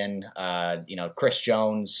 million. Chris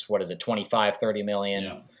Jones, $25-30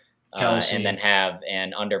 million, and then have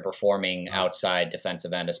an underperforming outside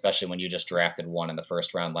defensive end, especially when you just drafted one in the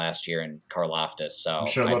first round last year in Karlaftis. So I'm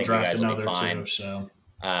sure they'll draft another too. So.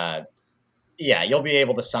 Yeah, you'll be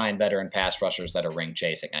able to sign veteran pass rushers that are ring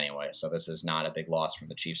chasing anyway. So this is not a big loss from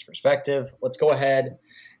the Chiefs' perspective. Let's go ahead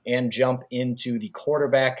and jump into the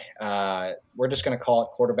quarterback. We're just going to call it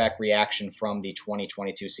quarterback reaction from the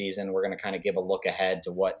 2022 season. We're going to kind of give a look ahead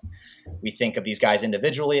to what we think of these guys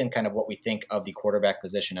individually and kind of what we think of the quarterback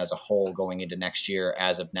position as a whole going into next year.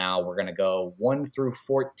 As of now, we're going to go 1 through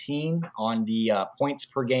 14 on the points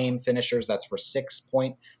per game finishers. That's for 6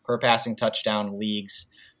 point per passing touchdown leagues.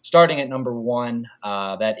 Starting at number 1,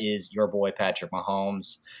 that is your boy Patrick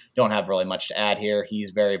Mahomes. Don't have really much to add here. He's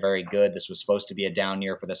very, very good. This was supposed to be a down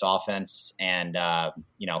year for this offense, and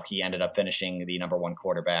he ended up finishing the number 1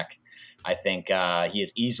 quarterback. I think he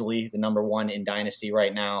is easily the number 1 in Dynasty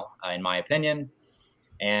right now, in my opinion.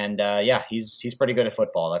 And he's pretty good at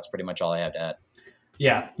football. That's pretty much all I have to add.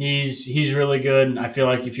 Yeah, he's really good. I feel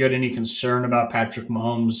like if you had any concern about Patrick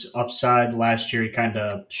Mahomes' upside last year, he kind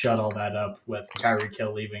of shut all that up with Tyreek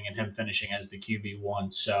Hill leaving and him finishing as the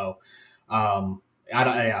QB1. So,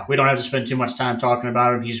 we don't have to spend too much time talking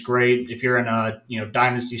about him. He's great. If you're in a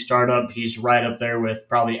dynasty startup, he's right up there with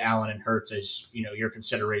probably Allen and Hurts as your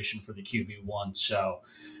consideration for the QB1. So.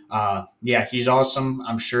 He's awesome.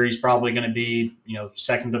 I'm sure he's probably going to be,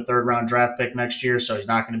 second to third round draft pick next year. So he's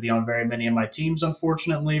not going to be on very many of my teams,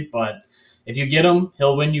 unfortunately. But if you get him,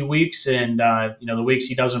 he'll win you weeks. And, the weeks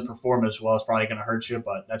he doesn't perform as well is probably going to hurt you.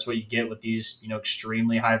 But that's what you get with these,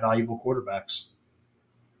 extremely high valuable quarterbacks.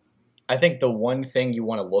 I think the one thing you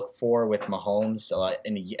want to look for with Mahomes,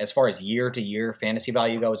 as far as year-to-year fantasy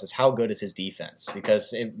value goes, is how good is his defense.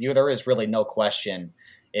 Because there is really no question.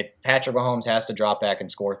 If Patrick Mahomes has to drop back and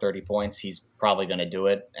score 30 points, he's probably going to do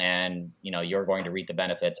it. And, you're going to reap the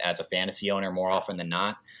benefits as a fantasy owner more often than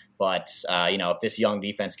not. But, if this young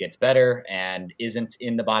defense gets better and isn't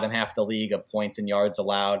in the bottom half of the league of points and yards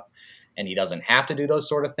allowed, and he doesn't have to do those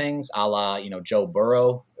sort of things, a la, Joe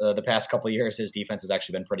Burrow, the past couple of years, his defense has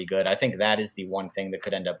actually been pretty good. I think that is the one thing that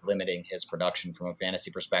could end up limiting his production from a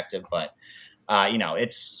fantasy perspective. But,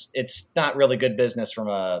 it's not really good business from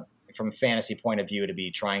a fantasy point of view to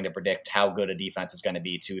be trying to predict how good a defense is going to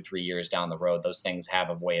be 2-3 years down the road. Those things have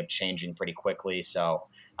a way of changing pretty quickly. So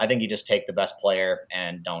I think you just take the best player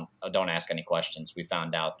and don't ask any questions. We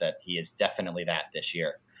found out that he is definitely that this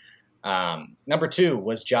year. Number 2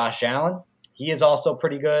 was Josh Allen. He is also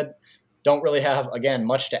pretty good. Don't really have, again,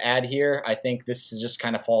 much to add here. I think this just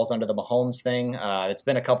kind of falls under the Mahomes thing. It's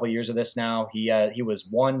been a couple of years of this now. He was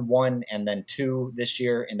 1, and then 2 this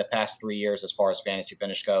year in the past 3 years as far as fantasy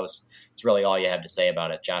finish goes. It's really all you have to say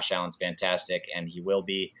about it. Josh Allen's fantastic, and he will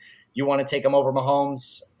be. You want to take him over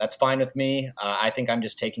Mahomes? That's fine with me. I think I'm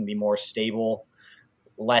just taking the more stable,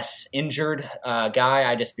 less injured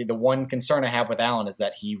guy. The one concern I have with Allen is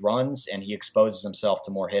that he runs and he exposes himself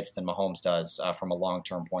to more hits than Mahomes does from a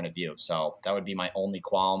long-term point of view. So that would be my only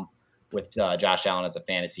qualm with Josh Allen as a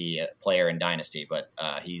fantasy player in Dynasty, but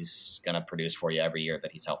he's going to produce for you every year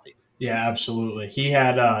that he's healthy. Yeah, absolutely. He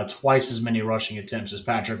had twice as many rushing attempts as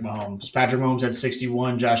Patrick Mahomes. Patrick Mahomes had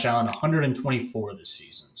 61, Josh Allen 124 this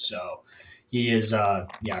season. So he is,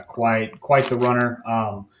 quite the runner.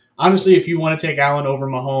 Honestly, if you want to take Allen over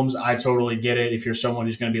Mahomes, I totally get it. If you're someone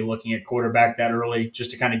who's going to be looking at quarterback that early,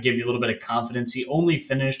 just to kind of give you a little bit of confidence, he only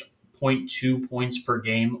finished 0.2 points per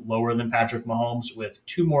game lower than Patrick Mahomes with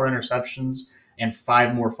 2 more interceptions and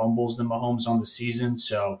 5 more fumbles than Mahomes on the season.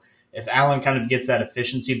 So if Allen kind of gets that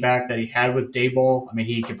efficiency back that he had with Daboll, I mean,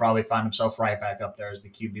 he could probably find himself right back up there as the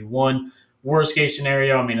QB1. Worst case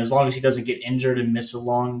scenario, I mean, as long as he doesn't get injured and miss a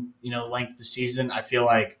long, length of the season, I feel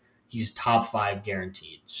like he's top 5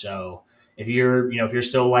 guaranteed. So if you're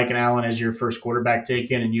still liking Allen as your first quarterback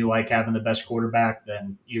taken and you like having the best quarterback,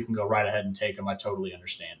 then you can go right ahead and take him. I totally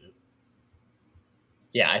understand it.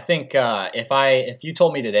 Yeah, I think if you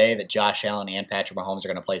told me today that Josh Allen and Patrick Mahomes are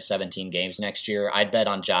going to play 17 games next year, I'd bet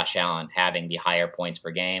on Josh Allen having the higher points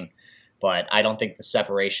per game. But I don't think the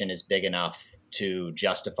separation is big enough to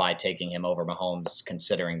justify taking him over Mahomes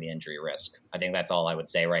considering the injury risk. I think that's all I would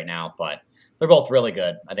say right now. But they're both really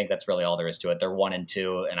good. I think that's really all there is to it. They're 1 and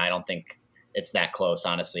 2, and I don't think it's that close,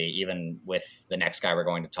 honestly. Even with the next guy we're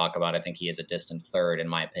going to talk about, I think he is a distant third, in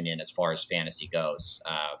my opinion, as far as fantasy goes.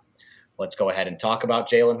 Let's go ahead and talk about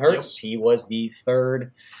Jalen Hurts. Yep. He was the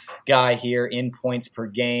third guy here in points per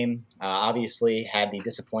game. Obviously had the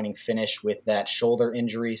disappointing finish with that shoulder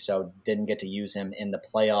injury, so didn't get to use him in the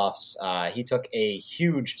playoffs. He took a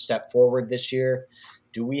huge step forward this year.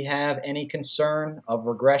 Do we have any concern of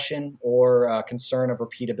regression or concern of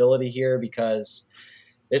repeatability here? Because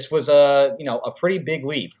this was a pretty big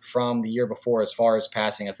leap from the year before as far as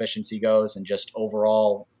passing efficiency goes and just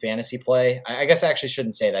overall fantasy play. I guess I actually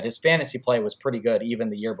shouldn't say that. His fantasy play was pretty good even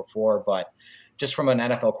the year before, but just from an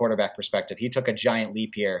NFL quarterback perspective, he took a giant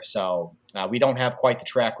leap here. So we don't have quite the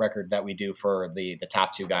track record that we do for the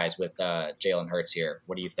top 2 guys with Jalen Hurts here.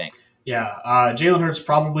 What do you think? Yeah, Jalen Hurts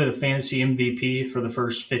probably the fantasy MVP for the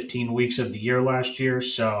first 15 weeks of the year last year.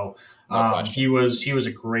 So he was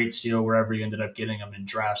a great steal wherever you ended up getting him in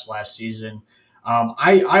drafts last season.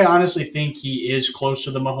 I honestly think he is close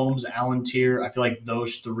to the Mahomes Allen tier. I feel like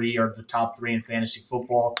those 3 are the top 3 in fantasy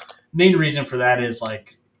football. Main reason for that is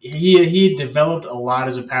like he developed a lot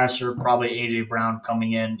as a passer. Probably AJ Brown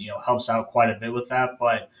coming in, helps out quite a bit with that,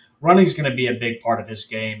 but running is going to be a big part of his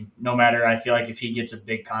game, no matter, I feel like, if he gets a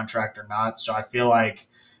big contract or not. So I feel like,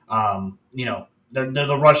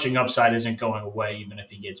 the rushing upside isn't going away even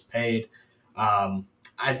if he gets paid.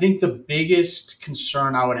 I think the biggest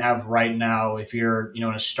concern I would have right now if you're, in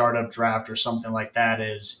a startup draft or something like that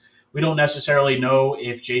is we don't necessarily know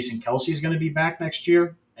if Jason Kelce is going to be back next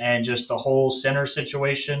year, and just the whole center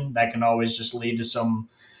situation that can always just lead to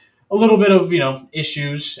a little bit of,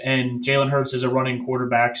 issues, and Jalen Hurts is a running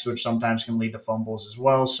quarterback, which sometimes can lead to fumbles as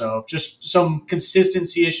well. So just some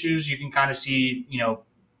consistency issues you can kind of see,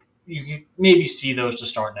 you can maybe see those to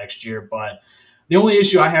start next year. But the only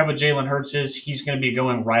issue I have with Jalen Hurts is he's going to be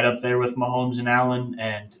going right up there with Mahomes and Allen.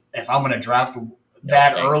 And if I'm going to draft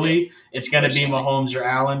that early, it's going to be Mahomes or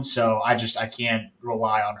Allen. So I can't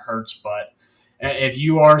rely on Hurts. But if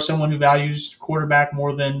you are someone who values quarterback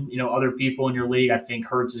more than other people in your league, I think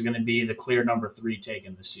Hurts is going to be the clear number 3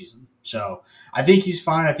 taken this season. So I think he's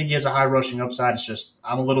fine. I think he has a high rushing upside. It's just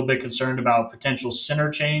I'm a little bit concerned about potential center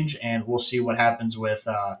change, and we'll see what happens with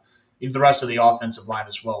the rest of the offensive line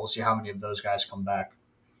as well. We'll see how many of those guys come back.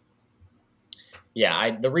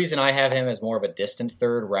 Yeah, the reason I have him as more of a distant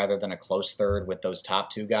third rather than a close third with those top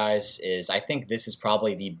 2 guys is I think this is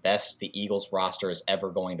probably the best the Eagles roster is ever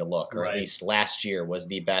going to look, or at least last year was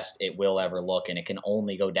the best it will ever look, and it can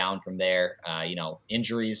only go down from there.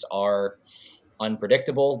 Injuries are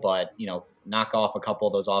unpredictable, but, knock off a couple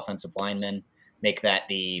of those offensive linemen, make that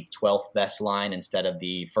the 12th best line instead of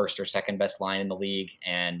the first or second best line in the league.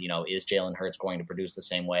 And, is Jalen Hurts going to produce the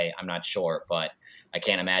same way? I'm not sure, but I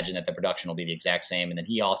can't imagine that the production will be the exact same. And then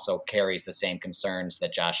he also carries the same concerns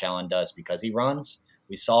that Josh Allen does because he runs.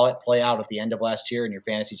 We saw it play out at the end of last year in your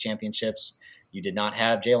fantasy championships. You did not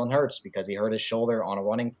have Jalen Hurts because he hurt his shoulder on a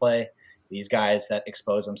running play. these guys that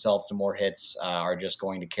expose themselves to more hits are just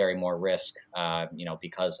going to carry more risk,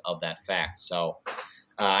 because of that fact. So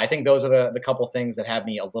I think those are the couple things that have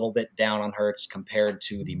me a little bit down on Hurts compared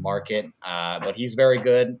to the market. But he's very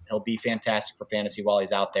good. He'll be fantastic for fantasy while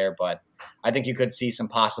he's out there. But I think you could see some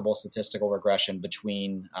possible statistical regression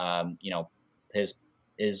between,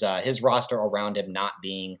 his roster around him not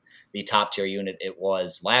being the top tier unit it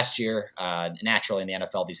was last year. Naturally, in the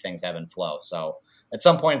NFL, these things ebb and flow. So at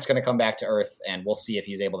some point, it's going to come back to earth, and we'll see if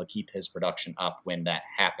he's able to keep his production up when that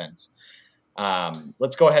happens.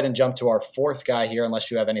 Let's go ahead and jump to our fourth guy here, unless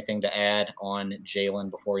you have anything to add on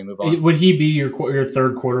Jalen before we move on. Would he be your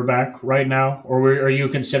third quarterback right now, or are you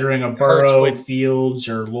considering a Burrow, Fields,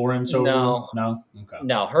 or Lawrence over? No. Okay.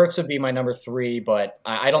 No, Hurts would be my number 3, but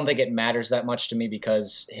I don't think it matters that much to me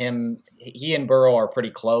because he and Burrow are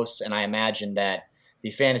pretty close, and I imagine that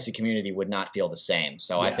the fantasy community would not feel the same.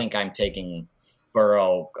 So yeah. I think I'm taking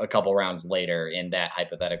Burrow a couple rounds later in that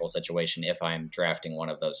hypothetical situation if I'm drafting one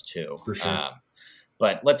of those two. For sure.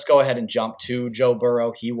 But let's go ahead and jump to Joe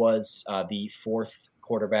Burrow. He was the 4th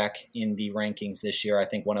quarterback in the rankings this year. I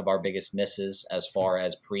think one of our biggest misses as far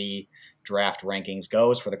as pre-draft rankings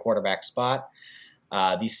goes for the quarterback spot.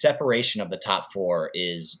 The separation of the top 4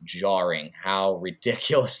 is jarring. How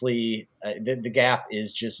ridiculously the gap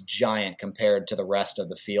is just giant compared to the rest of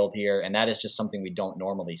the field here. And that is just something we don't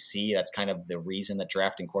normally see. That's kind of the reason that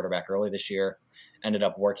drafting quarterback early this year ended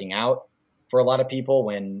up working out for a lot of people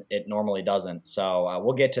when it normally doesn't. So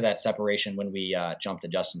we'll get to that separation when we jump to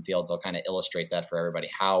Justin Fields. I'll kind of illustrate that for everybody,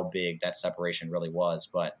 how big that separation really was.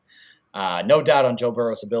 But no doubt on Joe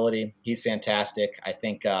Burrow's ability. He's fantastic. I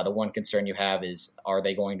think the one concern you have is, are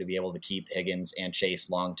they going to be able to keep Higgins and Chase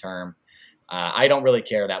long-term? I don't really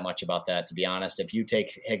care that much about that, to be honest. If you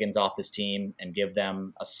take Higgins off this team and give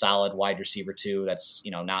them a solid wide receiver 2, that's,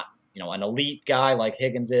 not, an elite guy like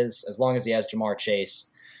Higgins is, as long as he has Jamar Chase,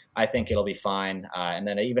 I think it'll be fine. And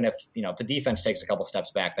then even if the defense takes a couple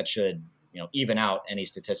steps back, that should, even out any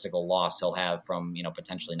statistical loss he'll have from,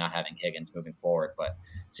 potentially not having Higgins moving forward. But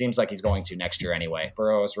it seems like he's going to next year anyway.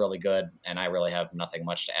 Burrow is really good, and I really have nothing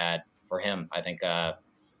much to add for him. I think,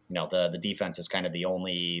 the defense is kind of the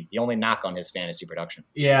only knock on his fantasy production.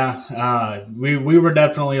 Yeah, we were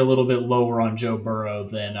definitely a little bit lower on Joe Burrow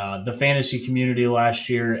than the fantasy community last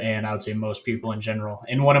year, and I would say most people in general.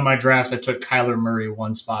 In one of my drafts, I took Kyler Murray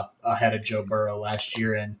one spot ahead of Joe Burrow last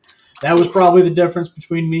year, and that was probably the difference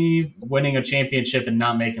between me winning a championship and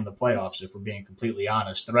not making the playoffs, if we're being completely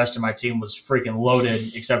honest. The rest of my team was freaking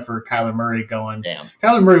loaded, except for Kyler Murray going. Damn.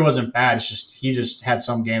 Kyler Murray wasn't bad. It's just he just had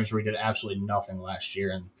some games where he did absolutely nothing last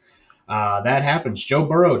year, and that happens. Joe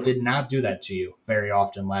Burrow did not do that to you very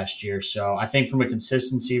often last year. So I think from a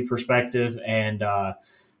consistency perspective and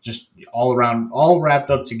just all around, all wrapped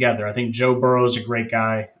up together, I think Joe Burrow is a great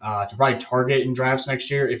guy to probably target in drafts next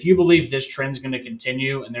year. If you believe this trend's going to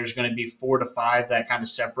continue and there's going to be 4 to 5 that kind of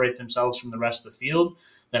separate themselves from the rest of the field,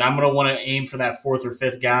 then I'm going to want to aim for that 4th or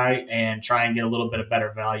 5th guy and try and get a little bit of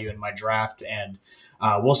better value in my draft. And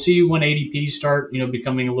we'll see when ADPs start,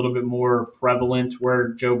 becoming a little bit more prevalent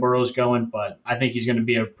where Joe Burrow's going, but I think he's going to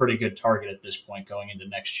be a pretty good target at this point going into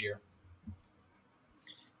next year.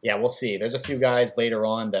 Yeah, we'll see. There's a few guys later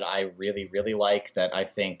on that I really, really like that I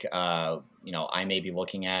think, I may be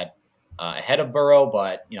looking at ahead of Burrow,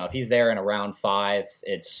 but, if he's there in a round 5,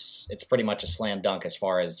 it's pretty much a slam dunk as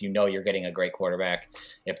far as, you're getting a great quarterback.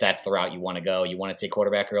 If that's the route you want to go, you want to take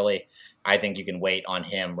quarterback early, I think you can wait on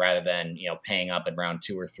him rather than, paying up in round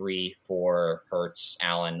 2 or 3 for Hurts,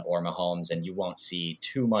 Allen, or Mahomes, and you won't see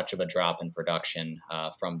too much of a drop in production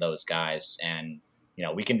from those guys. And,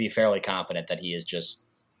 we can be fairly confident that he is just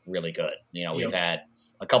really good. We've had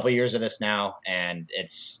a couple of years of this now, and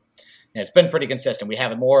it's been pretty consistent. We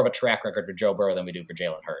have more of a track record for Joe Burrow than we do for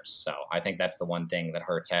Jalen Hurts. So I think that's the one thing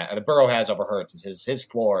that Burrow has over Hurts is his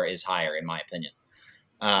floor is higher, in my opinion.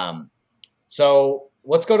 So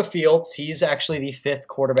let's go to Fields. He's actually the 5th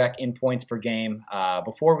quarterback in points per game.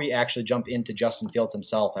 Before we actually jump into Justin Fields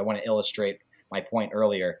himself, I want to illustrate my point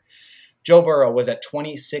earlier. Joe Burrow was at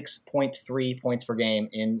 26.3 points per game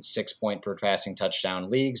in 6-point per passing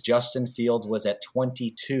touchdown leagues. Justin Fields was at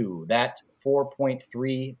 22. That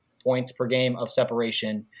 4.3 points per game of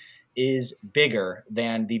separation is bigger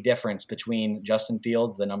than the difference between Justin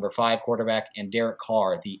Fields, the number 5 quarterback, and Derek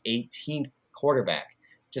Carr, the 18th quarterback.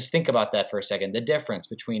 Just think about that for a second. The difference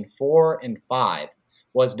between 4 and 5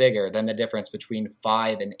 was bigger than the difference between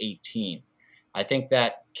 5 and 18. I think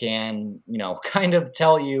that can, kind of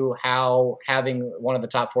tell you how having one of the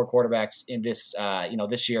top 4 quarterbacks in this,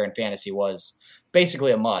 this year in fantasy was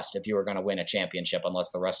basically a must if you were going to win a championship,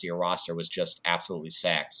 unless the rest of your roster was just absolutely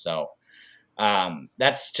stacked. So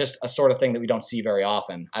That's just a sort of thing that we don't see very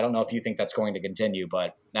often. I don't know if you think that's going to continue,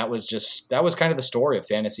 but that was kind of the story of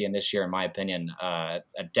fantasy in this year, in my opinion.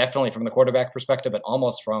 Definitely from the quarterback perspective, but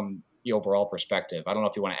almost from the overall perspective. I don't know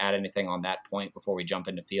if you want to add anything on that point before we jump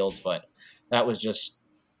into Fields, but that was just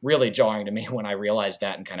really jarring to me when I realized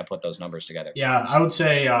that and kind of put those numbers together. Yeah, I would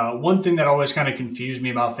say one thing that always kind of confused me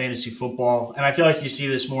about fantasy football, and I feel like you see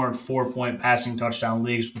this more in 4-point passing touchdown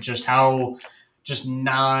leagues, but just how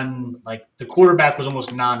the quarterback was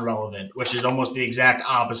almost non-relevant, which is almost the exact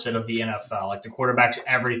opposite of the NFL. Like the quarterback's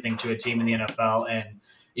everything to a team in the NFL. And,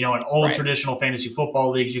 in old traditional fantasy football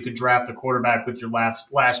leagues, you could draft the quarterback with your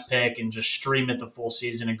last pick and just stream it the full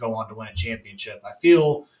season and go on to win a championship. I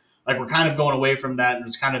feel like we're kind of going away from that, and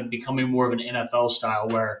it's kind of becoming more of an NFL style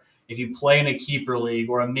where if you play in a keeper league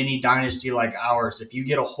or a mini dynasty like ours, if you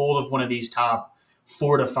get a hold of one of these top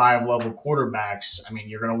 4 to 5 level quarterbacks, I mean,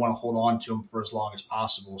 you're going to want to hold on to them for as long as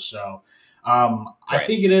possible. So I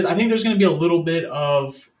think it is. I think there's going to be a little bit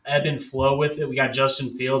of ebb and flow with it. We got Justin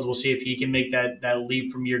Fields. We'll see if he can make that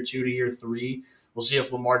leap from year 2 to year 3. We'll see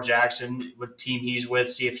if Lamar Jackson, what team he's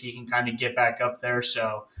with, see if he can kind of get back up there.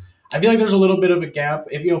 So I feel like there's a little bit of a gap.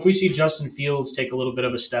 If we see Justin Fields take a little bit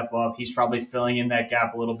of a step up, he's probably filling in that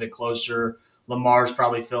gap a little bit closer. Lamar's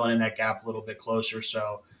probably filling in that gap a little bit closer.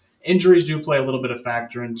 So injuries do play a little bit of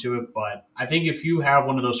factor into it, but I think if you have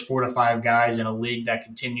one of those 4 to 5 guys in a league that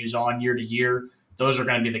continues on year to year, those are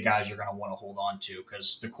going to be the guys you're going to want to hold on to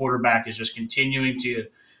because the quarterback is just continuing to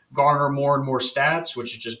garner more and more stats,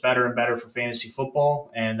 which is just better and better for fantasy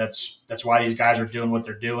football, and that's why these guys are doing what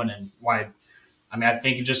they're doing and why. I mean, I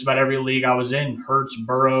think in just about every league I was in, Hurts,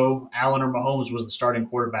 Burrow, Allen, or Mahomes was the starting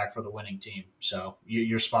quarterback for the winning team. So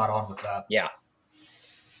you're spot on with that.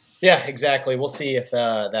 Yeah, exactly. We'll see if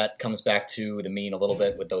that comes back to the mean a little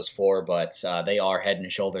bit with those 4, but they are head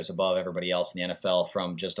and shoulders above everybody else in the NFL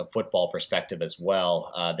from just a football perspective as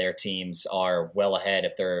well. Their teams are well ahead.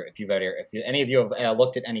 If any of you have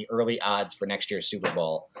looked at any early odds for next year's Super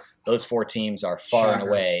Bowl, those 4 teams are far and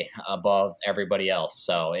away above everybody else.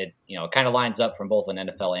 So it kind of lines up from both an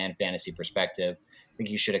NFL and fantasy perspective. I think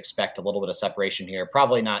you should expect a little bit of separation here.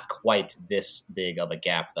 Probably not quite this big of a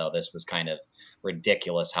gap, though. This was kind of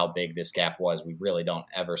ridiculous how big this gap was. We really don't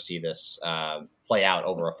ever see this play out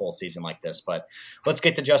over a full season like this. But let's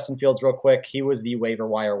get to Justin Fields real quick. He was the waiver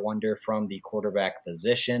wire wonder from the quarterback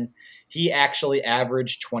position. He actually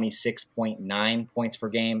averaged 26.9 points per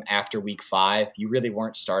game after week 5. You really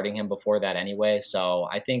weren't starting him before that anyway. So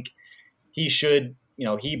I think he should –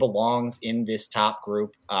 he belongs in this top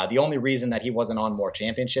group. The only reason that he wasn't on more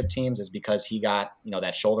championship teams is because he got,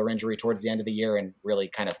 that shoulder injury towards the end of the year and really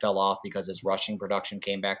kind of fell off because his rushing production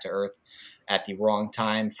came back to earth at the wrong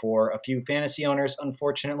time for a few fantasy owners,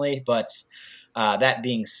 unfortunately. But that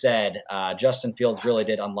being said, Justin Fields really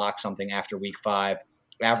did unlock something after week 5.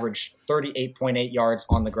 Averaged 38.8 yards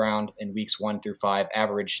on the ground in weeks 1 through 5,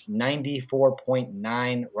 averaged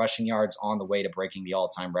 94.9 rushing yards on the way to breaking the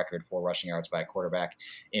all-time record for rushing yards by a quarterback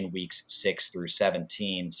in weeks 6 through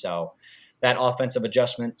 17. So that offensive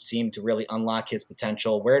adjustment seemed to really unlock his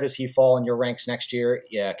potential. Where does he fall in your ranks next year,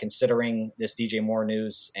 considering this DJ Moore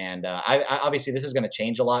news? And I obviously this is going to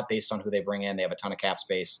change a lot based on who they bring in. They have a ton of cap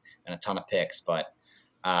space and a ton of picks, but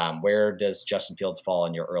where does Justin Fields fall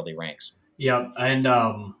in your early ranks? Yeah, and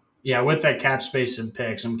with that cap space and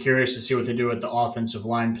picks, I'm curious to see what they do with the offensive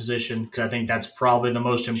line position because I think that's probably the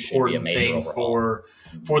most important thing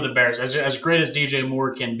for the Bears. As great as DJ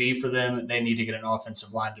Moore can be for them, they need to get an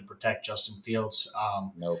offensive line to protect Justin Fields.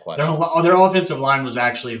 No question. Their offensive line was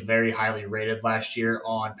actually very highly rated last year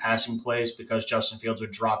on passing plays because Justin Fields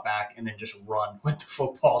would drop back and then just run with the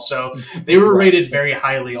football. So they were rated very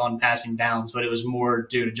highly on passing downs, but it was more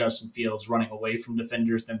due to Justin Fields running away from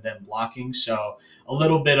defenders than them blocking. So a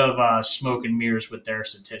little bit of smoke and mirrors with their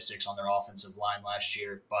statistics on their offensive line last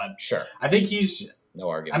year. But sure, I think he's – no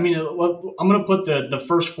argument. I mean, I'm going to put the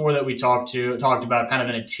first 4 that we talked about kind of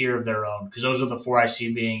in a tier of their own because those are the 4 I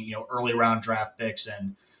see being, early round draft picks.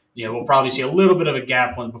 And, we'll probably see a little bit of a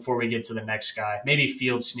gap before we get to the next guy. Maybe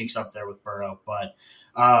Fields sneaks up there with Burrow. But,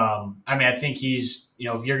 I think he's,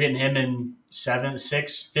 if you're getting him in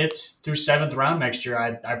 6th, 5th through 7th round next year,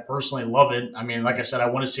 I personally love it. I mean, like I said, I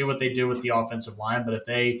want to see what they do with the offensive line. But if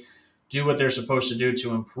they do what they're supposed to do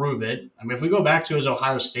to improve it. I mean, if we go back to his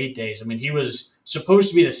Ohio State days, I mean, he was supposed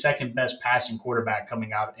to be the second best passing quarterback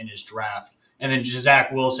coming out in his draft. And then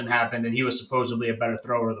Zach Wilson happened, and he was supposedly a better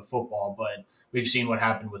thrower of the football, but we've seen what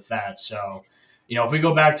happened with that. So, if we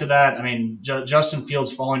go back to that, I mean, Justin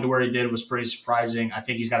Fields falling to where he did was pretty surprising. I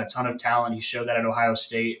think he's got a ton of talent. He showed that at Ohio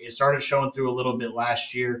State. It started showing through a little bit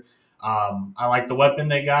last year. I like the weapon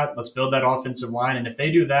they got. Let's build that offensive line. And if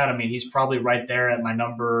they do that, I mean, he's probably right there at my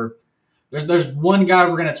number. There's one guy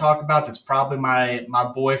we're going to talk about that's probably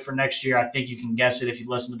my boy for next year. I think you can guess it if you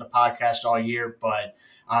listen to the podcast all year, but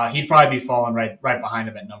he'd probably be falling right behind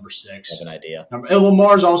him at number 6. I have an idea.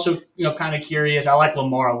 Lamar's also kind of curious. I like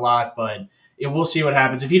Lamar a lot, but we'll see what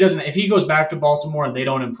happens. If he goes back to Baltimore and they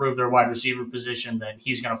don't improve their wide receiver position, then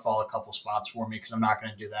he's going to fall a couple spots for me because I'm not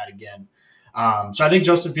going to do that again. So I think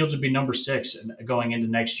Justin Fields would be number 6 going into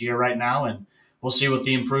next year right now, and we'll see what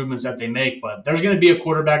the improvements that they make. But there's going to be a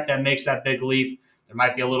quarterback that makes that big leap. There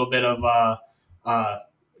might be a little bit of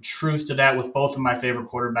truth to that with both of my favorite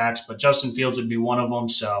quarterbacks, but Justin Fields would be one of them.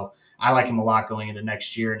 So I like him a lot going into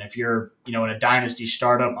next year. And if you're, in a dynasty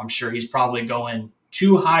startup, I'm sure he's probably going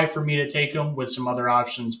too high for me to take him with some other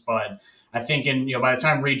options. But I think by the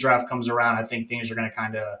time redraft comes around, I think things are going to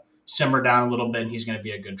kind of simmer down a little bit, and he's going to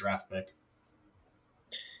be a good draft pick.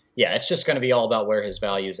 Yeah, it's just going to be all about where his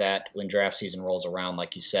value is at when draft season rolls around,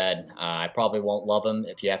 like you said. I probably won't love him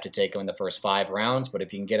if you have to take him in the first 5 rounds, but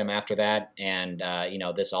if you can get him after that and,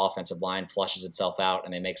 this offensive line flushes itself out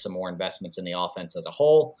and they make some more investments in the offense as a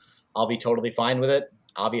whole, I'll be totally fine with it.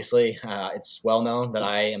 Obviously, it's well known that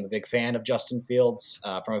I am a big fan of Justin Fields.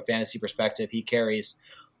 From a fantasy perspective, he carries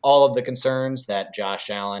all of the concerns that Josh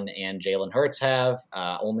Allen and Jalen Hurts have,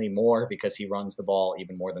 only more because he runs the ball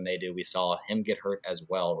even more than they do. We saw him get hurt as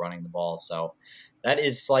well running the ball. So that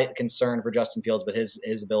is slight concern for Justin Fields, but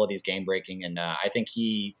his ability is game-breaking, and I think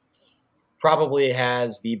he probably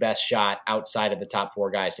has the best shot outside of the top 4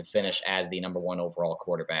 guys to finish as the number 1 overall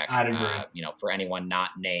quarterback. I'd agree. For anyone not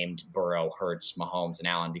named Burrow, Hurts, Mahomes, and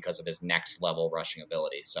Allen because of his next-level rushing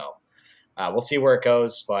ability. So we'll see where it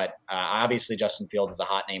goes, but obviously Justin Fields is a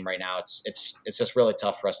hot name right now. It's just really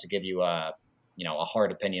tough for us to give you a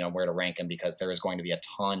hard opinion on where to rank him because there is going to be a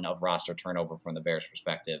ton of roster turnover from the Bears'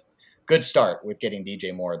 perspective. Good start with getting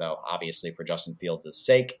DJ Moore, though, obviously for Justin Fields'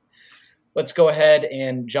 sake. Let's go ahead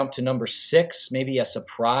and jump to number 6, maybe a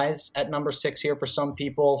surprise at number 6 here for some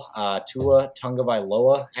people. Tua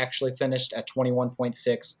Tagovailoa actually finished at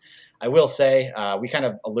 21.6. I will say, we kind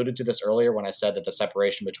of alluded to this earlier when I said that the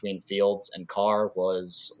separation between Fields and Carr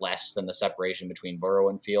was less than the separation between Burrow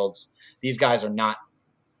and Fields. These guys are not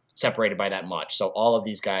separated by that much. So all of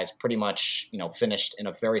these guys pretty much, finished in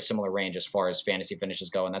a very similar range as far as fantasy finishes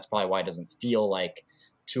go. And that's probably why it doesn't feel like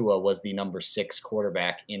Tua was the number 6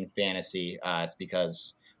 quarterback in fantasy. It's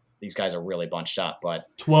because these guys are really bunched up, but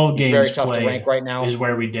 12 games very tough played to rank right now. Is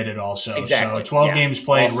where we did it also. Exactly. So 12 games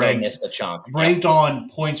played, also missed a chunk. Ranked on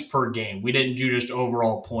points per game. We didn't do just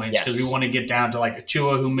overall points because we want to get down to like a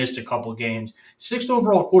Tua who missed a couple games. 6th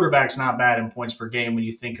overall quarterback's not bad in points per game when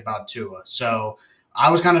you think about Tua. So I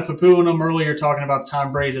was kind of poo-pooing him earlier talking about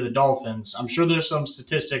Tom Brady to the Dolphins. I'm sure there's some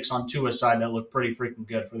statistics on Tua's side that look pretty freaking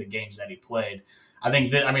good for the games that he played. I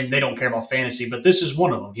think they don't care about fantasy, but this is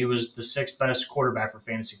one of them. He was the 6th best quarterback for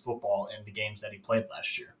fantasy football in the games that he played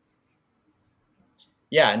last year.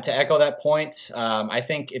 Yeah, and to echo that point, I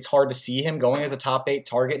think it's hard to see him going as a top 8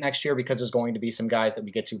 target next year because there's going to be some guys that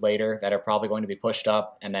we get to later that are probably going to be pushed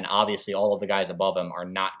up, and then obviously all of the guys above him are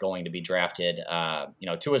not going to be drafted.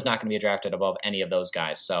 Tua's not going to be drafted above any of those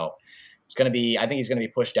guys, so it's going to be. I think he's going to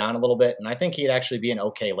be pushed down a little bit, and I think he'd actually be an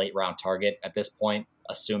okay late round target at this point,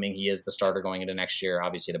 assuming he is the starter going into next year.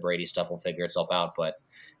 Obviously, the Brady stuff will figure itself out, but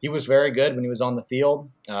he was very good when he was on the field.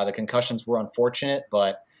 The concussions were unfortunate,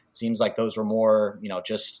 but seems like those were more,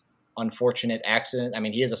 just unfortunate accident. I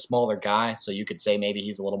mean, he is a smaller guy, so you could say maybe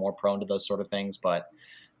he's a little more prone to those sort of things. But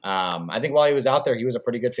I think while he was out there, he was a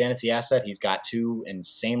pretty good fantasy asset. He's got 2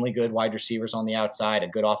 insanely good wide receivers on the outside, a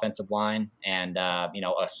good offensive line, and a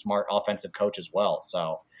smart offensive coach as well.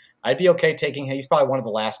 So I'd be okay taking him. He's probably one of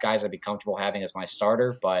the last guys I'd be comfortable having as my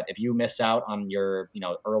starter. But if you miss out on your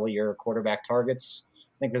earlier quarterback targets,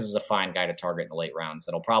 I think this is a fine guy to target in the late rounds.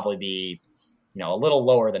 That'll probably be a little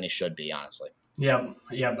lower than he should be, honestly. Yep.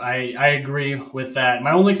 I agree with that.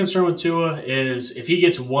 My only concern with Tua is if he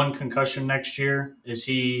gets 1 concussion next year, is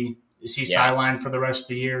he sidelined for the rest of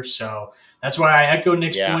the year? So that's why I echo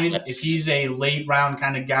Nick's point. If he's a late round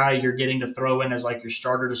kind of guy you're getting to throw in as like your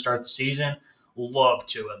starter to start the season, love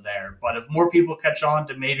Tua there. But if more people catch on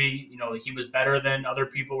to maybe, he was better than other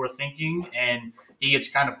people were thinking and he gets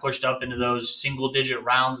kind of pushed up into those single-digit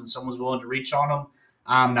rounds and someone's willing to reach on him,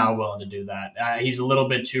 I'm not willing to do that. He's a little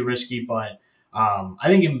bit too risky, but I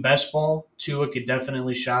think in best ball, Tua could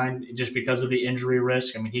definitely shine just because of the injury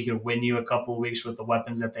risk. I mean, he could win you a couple of weeks with the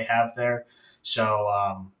weapons that they have there. So,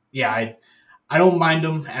 I don't mind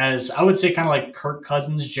him as, I would say, kind of like Kirk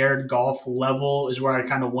Cousins, Jared Goff level is where I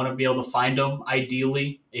kind of want to be able to find him.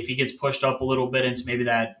 Ideally, if he gets pushed up a little bit into maybe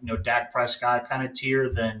that, Dak Prescott kind of tier,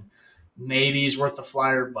 then maybe he's worth the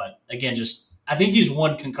flyer. But again, I think he's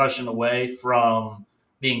one concussion away from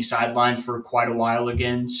being sidelined for quite a while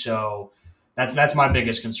again. So that's my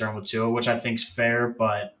biggest concern with Tua, which I think is fair.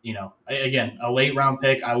 But again, a late round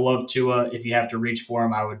pick. I love Tua. If you have to reach for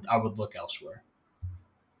him, I would look elsewhere.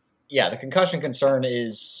 Yeah, the concussion concern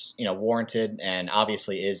is warranted and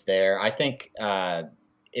obviously is there. I think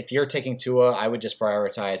if you're taking Tua, I would just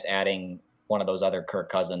prioritize adding one of those other Kirk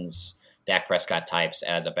Cousins, Dak Prescott types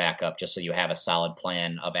as a backup, just so you have a solid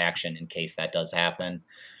plan of action in case that does happen.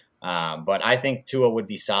 But I think Tua would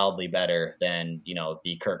be solidly better than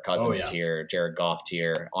the Kirk Cousins tier, Jared Goff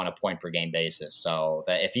tier on a point per game basis. So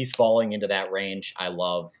that if he's falling into that range, I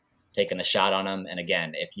love taking the shot on him. And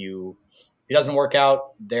again, if he doesn't work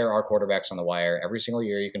out, there are quarterbacks on the wire every single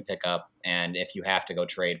year you can pick up. And if you have to go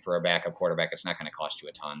trade for a backup quarterback, it's not going to cost you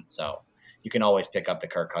a ton. So you can always pick up the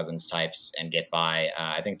Kirk Cousins types and get by.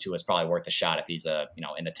 I think Tua is probably worth a shot if he's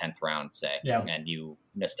in the 10th round, say, and you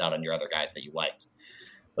missed out on your other guys that you liked.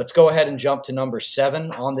 Let's go ahead and jump to number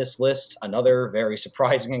 7 on this list. Another very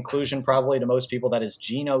surprising inclusion probably to most people. That is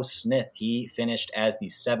Geno Smith. He finished as the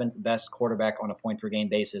 7th best quarterback on a point per game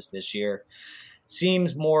basis this year.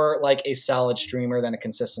 Seems more like a solid streamer than a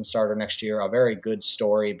consistent starter next year. A very good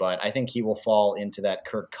story, but I think he will fall into that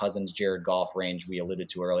Kirk Cousins, Jared Goff range we alluded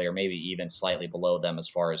to earlier, maybe even slightly below them as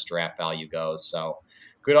far as draft value goes. So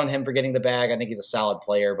good on him for getting the bag. I think he's a solid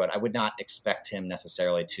player, but I would not expect him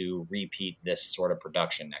necessarily to repeat this sort of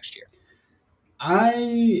production next year.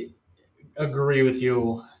 I agree with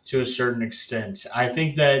you to a certain extent. I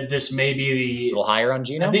think that this may be a little higher on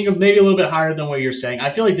Geno. I think maybe a little bit higher than what you're saying.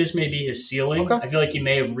 I feel like this may be his ceiling. Okay. I feel like he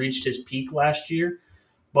may have reached his peak last year.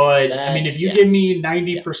 But if you give me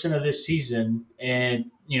 90% of this season and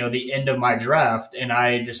the end of my draft, and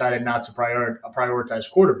I decided not to prioritize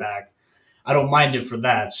quarterback, I don't mind it for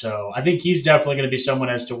that. So I think he's definitely going to be someone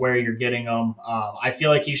as to where you're getting him. I feel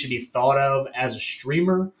like he should be thought of as a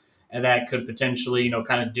streamer, and that could potentially,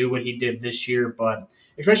 kind of do what he did this year. But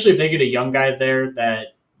especially if they get a young guy there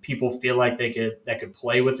that people feel like that could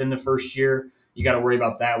play within the first year, you got to worry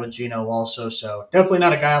about that with Geno also. So definitely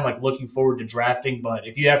not a guy I'm looking forward to drafting. But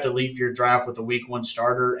if you have to leave your draft with a week 1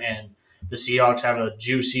 starter and the Seahawks have a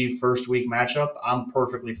juicy first week matchup, I'm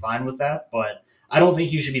perfectly fine with that. But I don't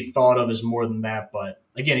think you should be thought of as more than that. But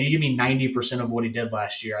again, if you give me 90% of what he did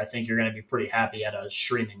last year, I think you're going to be pretty happy at a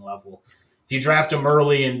streaming level. If you draft him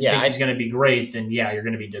early and think he's going to be great, then you're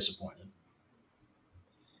going to be disappointed.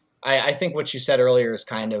 I think what you said earlier is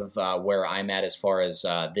kind of where I'm at as far as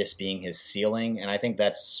this being his ceiling. And I think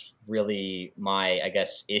that's really my,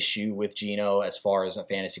 issue with Geno as far as a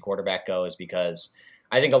fantasy quarterback goes, because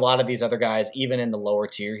I think a lot of these other guys, even in the lower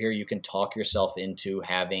tier here, you can talk yourself into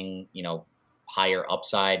having, higher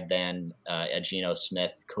upside than a Geno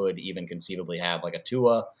Smith could even conceivably have. Like a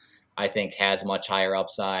Tua, I think, has much higher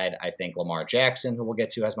upside. I think Lamar Jackson, who we'll get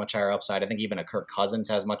to, has much higher upside. I think even a Kirk Cousins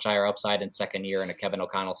has much higher upside in second year in a Kevin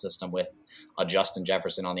O'Connell system with a Justin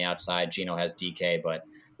Jefferson on the outside. Geno has DK, but a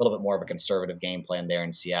little bit more of a conservative game plan there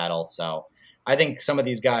in Seattle. So I think some of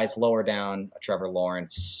these guys lower down, Trevor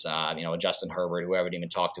Lawrence, a Justin Herbert, who I haven't even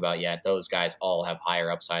talked about yet, those guys all have higher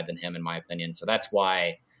upside than him, in my opinion. So that's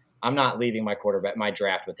why I'm not leaving my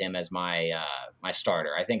draft with him as my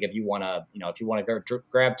starter. I think if you want to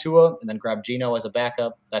grab Tua and then grab Geno as a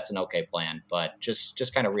backup, that's an okay plan. But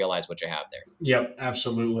just kind of realize what you have there. Yep,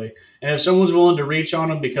 absolutely. And if someone's willing to reach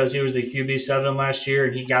on him because he was the QB7 last year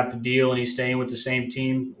and he got the deal and he's staying with the same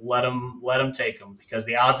team, let him take him, because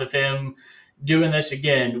the odds of him doing this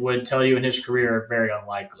again would tell you in his career are very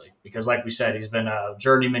unlikely. Because like we said, he's been a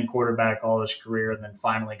journeyman quarterback all his career and then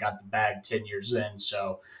finally got the bag 10 years in.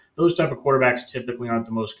 So those type of quarterbacks typically aren't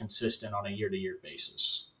the most consistent on a year-to-year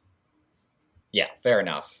basis. Yeah, fair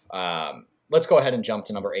enough. Let's go ahead and jump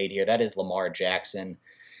to number 8 here. That is Lamar Jackson.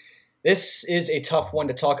 This is a tough one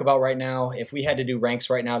to talk about right now. If we had to do ranks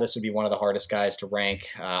right now, this would be one of the hardest guys to rank.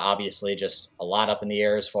 Obviously, just a lot up in the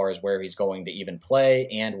air as far as where he's going to even play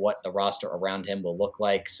and what the roster around him will look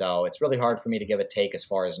like. So it's really hard for me to give a take as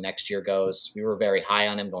far as next year goes. We were very high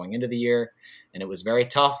on him going into the year, and it was very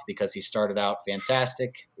tough because he started out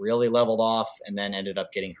fantastic, really leveled off, and then ended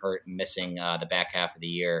up getting hurt and missing the back half of the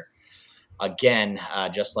year. Again,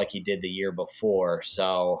 just like he did the year before.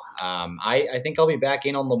 So I think I'll be back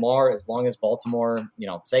in on Lamar as long as Baltimore,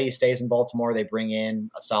 say he stays in Baltimore, they bring in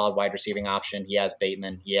a solid wide receiving option. He has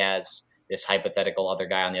Bateman. He has this hypothetical other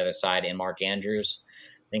guy on the other side in Mark Andrews.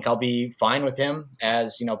 I think I'll be fine with him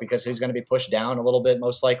because he's going to be pushed down a little bit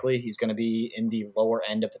most likely. He's going to be in the lower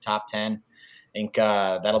end of the top 10. think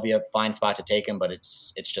that'll be a fine spot to take him, but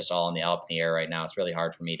it's just all up in the air right now. It's really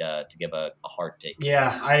hard for me to give a hard take.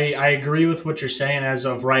 Yeah, I agree with what you're saying as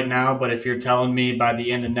of right now, but if you're telling me by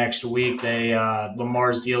the end of next week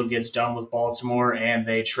Lamar's deal gets done with Baltimore and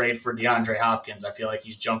they trade for DeAndre Hopkins, I feel like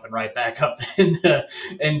he's jumping right back up into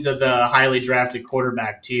the highly drafted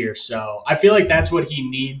quarterback tier. So I feel like that's what he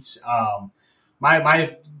needs.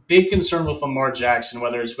 My big concern with Lamar Jackson,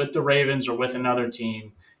 whether it's with the Ravens or with another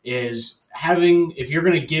team, is if you're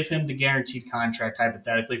going to give him the guaranteed contract,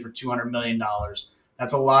 hypothetically, for $200 million,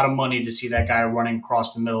 that's a lot of money to see that guy running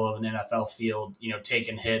across the middle of an NFL field,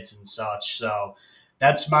 taking hits and such. So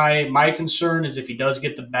that's my concern is if he does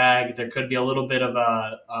get the bag, there could be a little bit of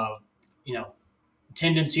a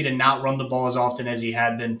tendency to not run the ball as often as he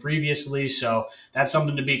had been previously. So that's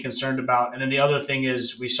something to be concerned about. And then the other thing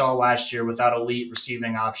is we saw last year without elite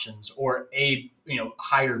receiving options or a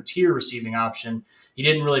higher tier receiving option, he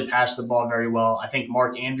didn't really pass the ball very well. I think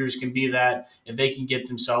Mark Andrews can be that if they can get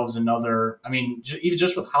themselves another. I mean, even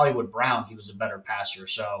just with Hollywood Brown, he was a better passer.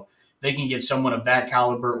 So if they can get someone of that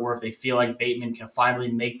caliber, or if they feel like Bateman can finally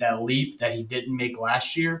make that leap that he didn't make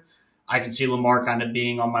last year, I can see Lamar kind of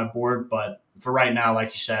being on my board. But for right now,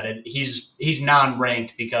 like you said, he's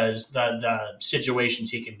non-ranked because the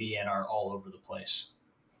situations he can be in are all over the place.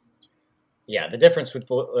 Yeah, the difference with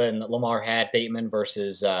when Lamar had Bateman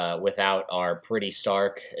versus without are pretty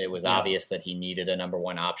stark. It was obvious that he needed a number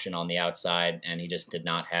one option on the outside, and he just did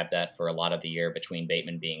not have that for a lot of the year between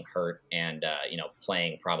Bateman being hurt and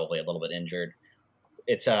playing probably a little bit injured.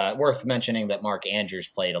 It's worth mentioning that Mark Andrews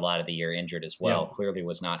played a lot of the year injured as well. Yeah. Clearly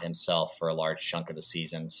was not himself for a large chunk of the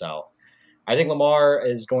season. So I think Lamar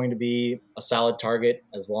is going to be a solid target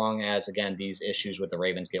as long as, again, these issues with the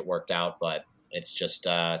Ravens get worked out. But it's just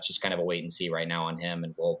kind of a wait and see right now on him,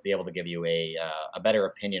 and we'll be able to give you a better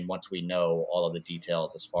opinion once we know all of the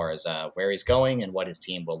details as far as where he's going and what his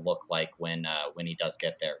team will look like when he does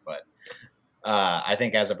get there. But I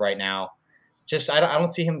think as of right now, I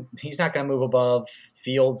don't see him. He's not going to move above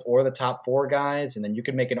Fields or the top four guys, and then you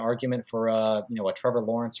could make an argument for a Trevor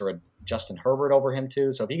Lawrence or a Justin Herbert over him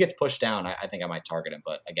too. So if he gets pushed down, I think I might target him.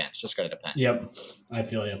 But again, it's just going to depend. Yep, I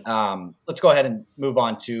feel you. Let's go ahead and move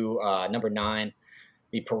on to number 9,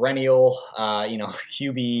 the perennial,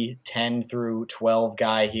 QB 10 through 12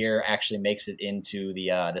 guy here actually makes it into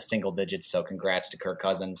the single digits. So congrats to Kirk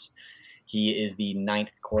Cousins. He is the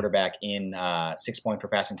 9th quarterback in 6-point per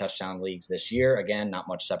passing touchdown leagues this year. Again, not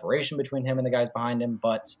much separation between him and the guys behind him,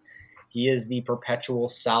 but he is the perpetual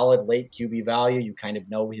solid late QB value. You kind of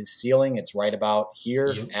know his ceiling. It's right about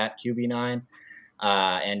here at QB 9.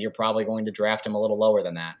 And you're probably going to draft him a little lower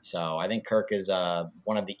than that. So I think Kirk is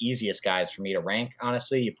one of the easiest guys for me to rank,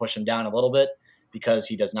 honestly. You push him down a little bit because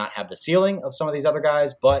he does not have the ceiling of some of these other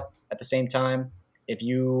guys, but at the same time, if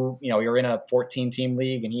you're in a 14-team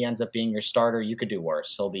league and he ends up being your starter, you could do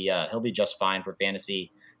worse. He'll be just fine for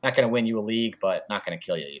fantasy. Not going to win you a league, but not going to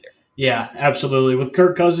kill you either. Yeah, absolutely. With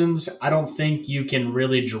Kirk Cousins, I don't think you can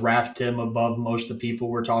really draft him above most of the people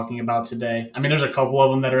we're talking about today. I mean, there's a couple of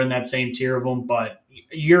them that are in that same tier of them, but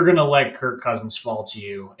you're going to let Kirk Cousins fall to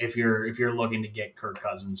you if you're looking to get Kirk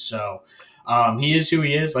Cousins. So he is who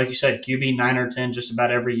he is. Like you said, QB 9 or 10 just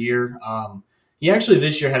about every year. He actually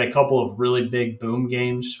this year had a couple of really big boom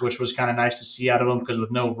games, which was kind of nice to see out of him because with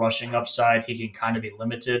no rushing upside, he can kind of be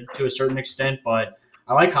limited to a certain extent. But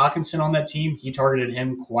I like Hawkinson on that team. He targeted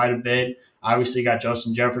him quite a bit. Obviously, got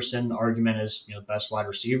Justin Jefferson, argument as best wide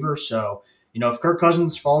receiver. So, if Kirk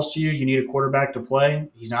Cousins falls to you, you need a quarterback to play.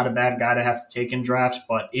 He's not a bad guy to have to take in drafts,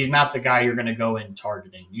 but he's not the guy you're going to go in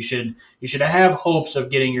targeting. You should have hopes of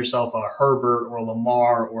getting yourself a Herbert or a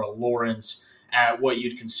Lamar or a Lawrence at what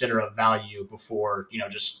you'd consider a value before, I'm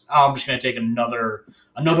just going to take another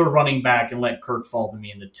running back and let Kirk fall to me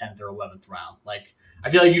in the 10th or 11th round. Like, I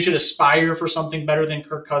feel like you should aspire for something better than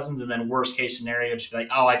Kirk Cousins, and then worst case scenario, just be like,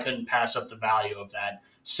 I couldn't pass up the value of that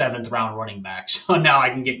 7th round running back. So now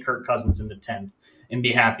I can get Kirk Cousins in the 10th and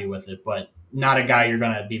be happy with it, but not a guy you're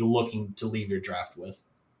going to be looking to leave your draft with.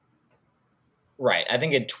 Right. I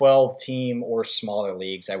think in 12-team or smaller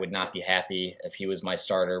leagues, I would not be happy if he was my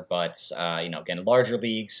starter. But, again, larger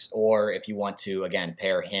leagues, or if you want to, again,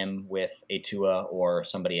 pair him with a Tua or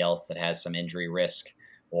somebody else that has some injury risk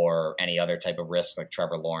or any other type of risk, like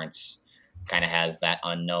Trevor Lawrence kind of has that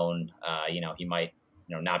unknown, he might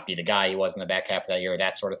not be the guy he was in the back half of that year,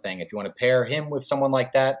 that sort of thing. If you want to pair him with someone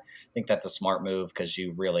like that, I think that's a smart move because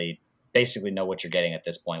you really basically know what you're getting at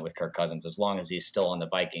this point with Kirk Cousins. As long as he's still on the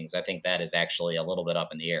Vikings, I think that is actually a little bit up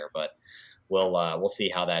in the air, but we'll see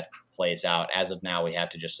how that plays out. As of now, we have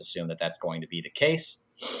to just assume that that's going to be the case.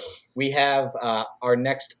 We have our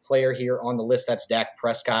next player here on the list. That's Dak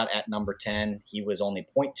Prescott at number 10. He was only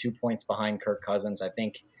 0.2 points behind Kirk Cousins. I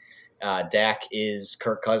think Dak is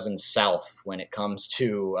Kirk Cousins south when it comes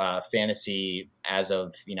to fantasy as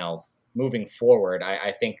of, moving forward.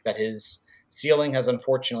 I think that his ceiling has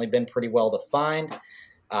unfortunately been pretty well defined.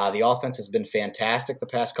 The offense has been fantastic the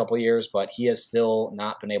past couple of years, but he has still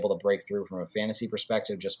not been able to break through from a fantasy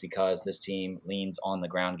perspective just because this team leans on the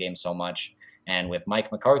ground game so much. And with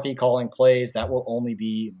Mike McCarthy calling plays, that will only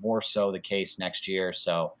be more so the case next year.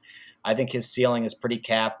 So I think his ceiling is pretty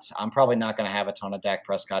capped. I'm probably not going to have a ton of Dak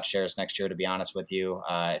Prescott shares next year, to be honest with you,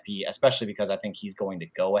 especially because I think he's going to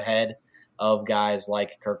go ahead of guys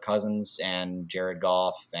like Kirk Cousins and Jared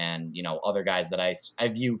Goff and, other guys that I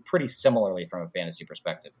view pretty similarly from a fantasy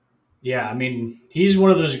perspective. Yeah, I mean, he's one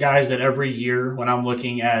of those guys that every year when I'm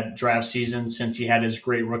looking at draft season, since he had his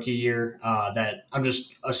great rookie year, that I'm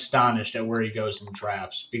just astonished at where he goes in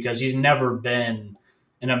drafts because he's never been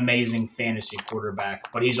an amazing fantasy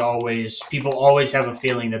quarterback, but people always have a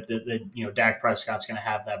feeling that Dak Prescott's going to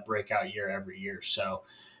have that breakout year every year. So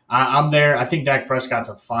I'm there. I think Dak Prescott's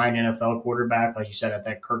a fine NFL quarterback, like you said, at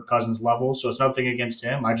that Kirk Cousins level. So it's nothing against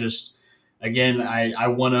him. I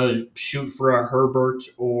want to shoot for a Herbert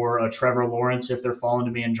or a Trevor Lawrence if they're falling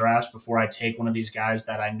to me in drafts before I take one of these guys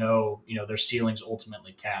that I know, their ceiling's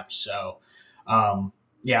ultimately capped. So, I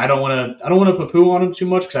don't want to poo-poo on him too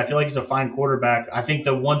much because I feel like he's a fine quarterback. I think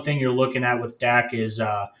the one thing you're looking at with Dak is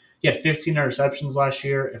he had 15 interceptions last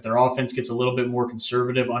year. If their offense gets a little bit more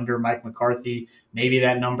conservative under Mike McCarthy, maybe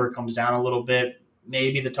that number comes down a little bit.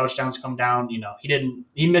 Maybe the touchdowns come down.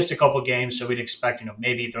 He missed a couple games, so we'd expect,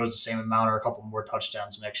 maybe he throws the same amount or a couple more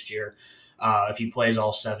touchdowns next year if he plays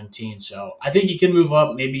all 17. So I think he can move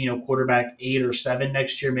up, maybe, quarterback 8 or 7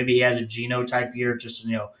 next year. Maybe he has a Geno type year, just,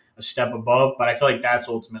 a step above. But I feel like that's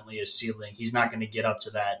ultimately his ceiling. He's not going to get up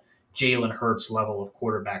to that Jalen Hurts level of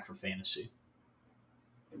quarterback for fantasy.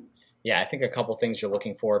 Yeah, I think a couple things you're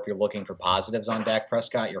looking for if you're looking for positives on Dak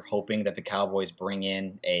Prescott. You're hoping that the Cowboys bring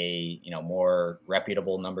in a more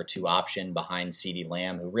reputable number 2 option behind CeeDee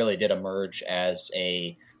Lamb, who really did emerge as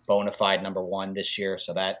a bona fide number 1 this year.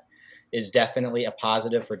 So that is definitely a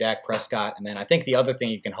positive for Dak Prescott. And then I think the other thing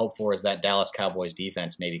you can hope for is that Dallas Cowboys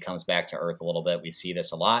defense maybe comes back to earth a little bit. We see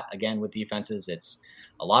this a lot again with defenses. It's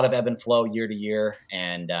a lot of ebb and flow year to year,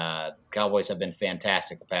 and Cowboys have been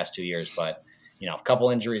fantastic the past 2 years, but a couple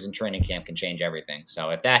injuries in training camp can change everything. So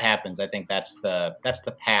if that happens, I think that's the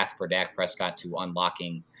path for Dak Prescott to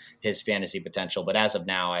unlocking his fantasy potential. But as of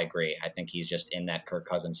now, I agree. I think he's just in that Kirk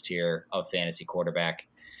Cousins tier of fantasy quarterback.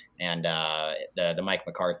 And the Mike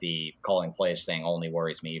McCarthy calling plays thing only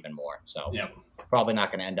worries me even more. So Probably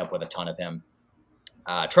not going to end up with a ton of him.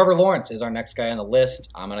 Trevor Lawrence is our next guy on the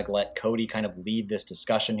list. I'm going to let Cody kind of lead this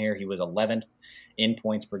discussion here. He was 11th in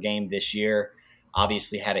points per game this year.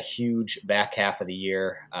 Obviously had a huge back half of the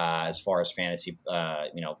year as far as fantasy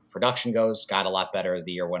production goes. Got a lot better as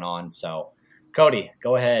the year went on. So, Cody,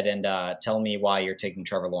 go ahead and tell me why you're taking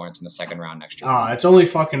Trevor Lawrence in the second round next year. It's only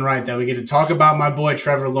fucking right that we get to talk about my boy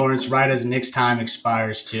Trevor Lawrence right as Nick's time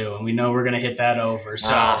expires too, and we know we're going to hit that over.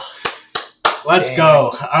 So let's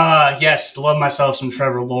go. Yes, love myself some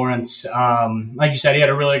Trevor Lawrence. Like you said, he had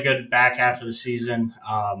a really good back half of the season.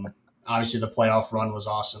 Obviously, the playoff run was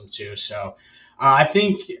awesome too. So. I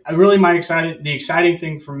think really the exciting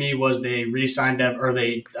thing for me was they tagged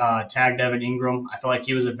Evan Ingram. I feel like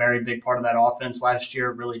he was a very big part of that offense last year,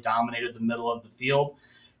 really dominated the middle of the field.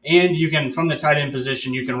 And you can, from the tight end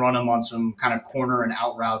position, you can run him on some kind of corner and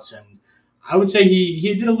out routes. And I would say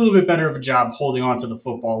he did a little bit better of a job holding on to the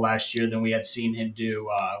football last year than we had seen him do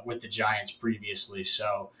with the Giants previously.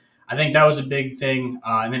 So I think that was a big thing.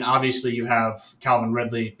 And then obviously you have Calvin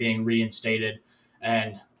Ridley being reinstated.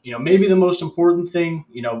 And maybe the most important thing,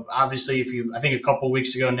 obviously I think a couple of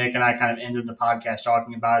weeks ago, Nick and I kind of ended the podcast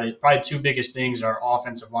talking about it. Probably 2 biggest things are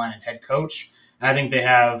offensive line and head coach. And I think they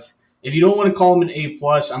have, if you don't want to call them an A+,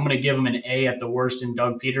 I'm going to give them an A at the worst in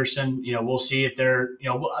Doug Peterson. We'll see if they're,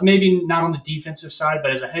 maybe not on the defensive side,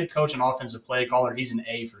 but as a head coach and offensive play caller, he's an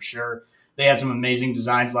A for sure. They had some amazing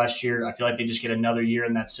designs last year. I feel like they just get another year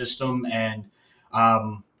in that system. And,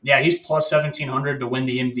 he's plus 1,700 to win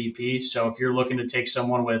the MVP. So if you're looking to take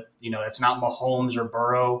someone with, that's not Mahomes or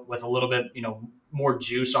Burrow with a little bit, more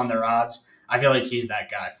juice on their odds, I feel like he's that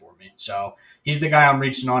guy for me. So he's the guy I'm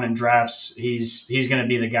reaching on in drafts. He's going to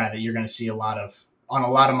be the guy that you're going to see on a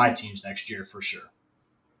lot of my teams next year for sure.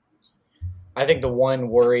 I think the one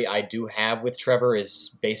worry I do have with Trevor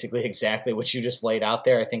is basically exactly what you just laid out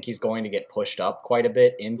there. I think he's going to get pushed up quite a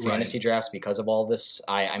bit in fantasy drafts because of all this.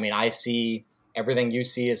 I see everything you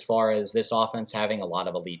see as far as this offense having a lot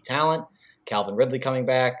of elite talent. Calvin Ridley coming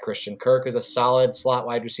back. Christian Kirk is a solid slot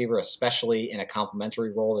wide receiver, especially in a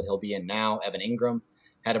complementary role that he'll be in now. Evan Ingram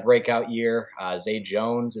had a breakout year. Zay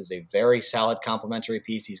Jones is a very solid complementary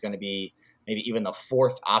piece. He's going to be maybe even the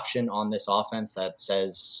fourth option on this offense. That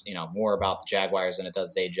says, more about the Jaguars than it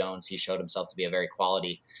does Zay Jones. He showed himself to be a very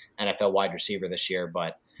quality NFL wide receiver this year,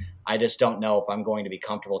 but I just don't know if I'm going to be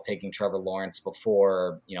comfortable taking Trevor Lawrence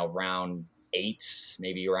before, round 8,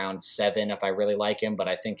 maybe round 7 if I really like him, but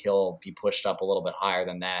I think he'll be pushed up a little bit higher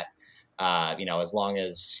than that. As long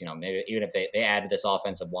as, maybe even if they add to this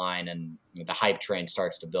offensive line and the hype train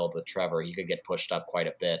starts to build with Trevor, he could get pushed up quite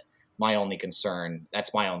a bit. That's my only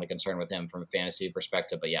concern with him from a fantasy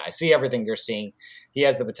perspective. But yeah, I see everything you're seeing. He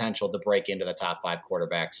has the potential to break into the top 5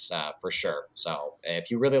 quarterbacks for sure. So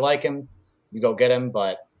if you really like him, you go get him.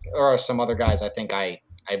 But there are some other guys I think I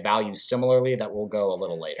value similarly that will go a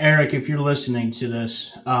little later. Eric, if you're listening to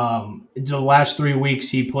this, the last 3 weeks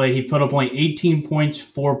he put up only 18 points,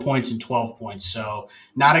 4 points, and 12 points. So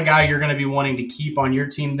not a guy you're going to be wanting to keep on your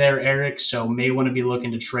team there, Eric. So may want to be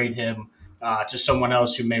looking to trade him to someone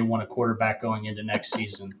else who may want a quarterback going into next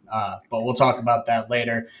season. But we'll talk about that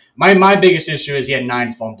later. My biggest issue is he had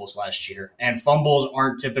 9 fumbles last year, and fumbles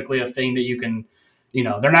aren't typically a thing that you can –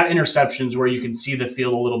 they're not interceptions where you can see the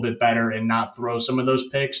field a little bit better and not throw some of those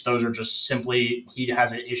picks. Those are just simply he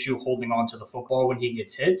has an issue holding on to the football when he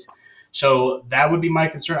gets hit. So that would be my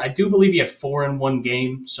concern. I do believe he had 4 in one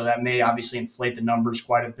game, so that may obviously inflate the numbers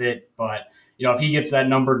quite a bit. But, if he gets that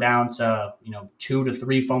number down to, 2 to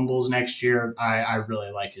 3 fumbles next year, I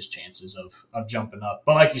really like his chances of jumping up.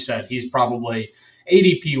 But like you said, he's probably –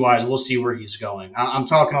 ADP-wise, we'll see where he's going. I'm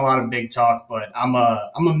talking a lot of big talk, but I'm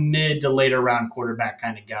a mid to later round quarterback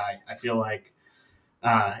kind of guy. I feel like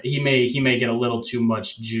he may get a little too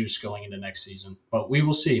much juice going into next season, but we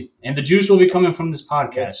will see. And the juice will be coming from this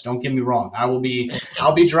podcast. Don't get me wrong. I'll be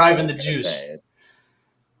driving the juice.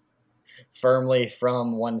 Firmly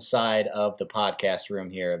from one side of the podcast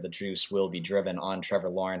room here, the juice will be driven on Trevor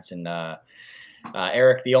Lawrence. And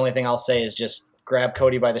Eric, the only thing I'll say is just grab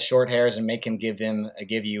Cody by the short hairs and make him give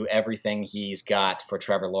you everything he's got for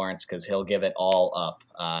Trevor Lawrence, because he'll give it all up.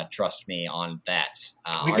 Trust me on that.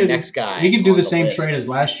 Next guy. We could do the same trade as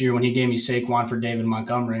last year when he gave me Saquon for David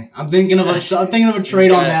Montgomery. I'm thinking of a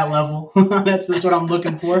trade on that level. that's what I'm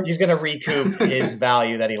looking for. He's going to recoup his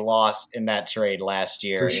value that he lost in that trade last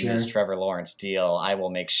year in this Trevor Lawrence deal. I will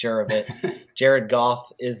make sure of it. Jared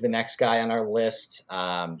Goff is the next guy on our list.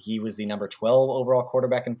 He was the number 12 overall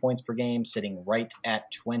quarterback in points per game, sitting right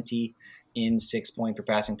at 20 in 6-point per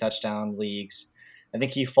passing touchdown leagues. I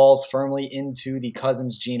think he falls firmly into the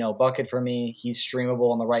Cousins-Geno bucket for me. He's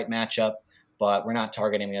streamable in the right matchup, but we're not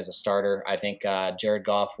targeting him as a starter. I think Jared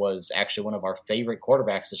Goff was actually one of our favorite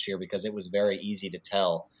quarterbacks this year because it was very easy to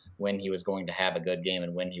tell when he was going to have a good game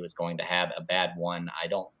and when he was going to have a bad one. I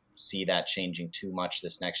don't see that changing too much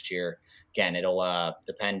this next year. Again, it'll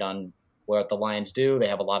depend on what the Lions do. They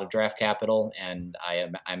have a lot of draft capital, and I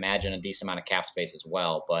imagine a decent amount of cap space as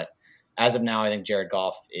well, but as of now, I think Jared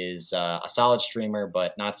Goff is a solid streamer,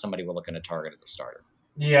 but not somebody we're looking to target as a starter.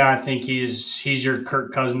 Yeah, I think he's your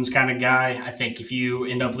Kirk Cousins kind of guy. I think if you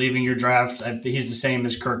end up leaving your draft, he's the same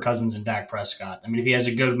as Kirk Cousins and Dak Prescott. I mean, if he has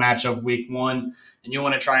a good matchup week 1 and you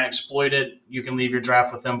want to try and exploit it, you can leave your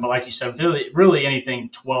draft with him. But like you said, really anything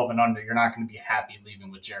 12 and under, you're not going to be happy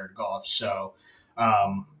leaving with Jared Goff. So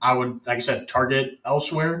I would, like I said, target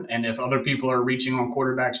elsewhere. And if other people are reaching on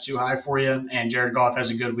quarterbacks too high for you and Jared Goff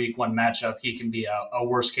has a good week 1 matchup, he can be a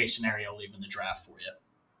worst case scenario leaving the draft for you.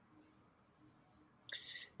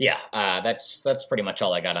 Yeah, that's pretty much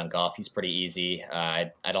all I got on Goff. He's pretty easy.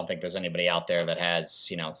 I don't think there's anybody out there that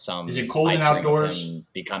has, some. Is it cold and outdoors?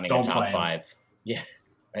 Becoming a top 5. Yeah,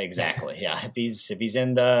 exactly. Yeah, if he's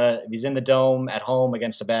in the dome at home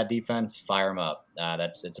against a bad defense, fire him up.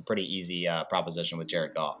 It's a pretty easy proposition with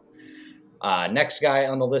Jared Goff. Next guy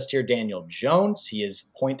on the list here, Daniel Jones. He is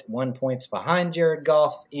 0.1 points behind Jared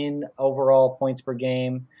Goff in overall points per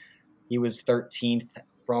game. He was 13th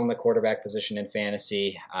from the quarterback position in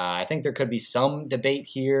fantasy. I think there could be some debate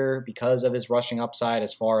here because of his rushing upside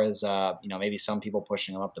as far as, maybe some people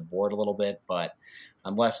pushing him up the board a little bit, but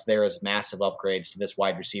unless there is massive upgrades to this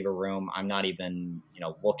wide receiver room, I'm not even,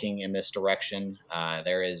 looking in this direction.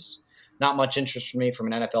 There is not much interest from me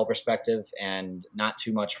from an NFL perspective and not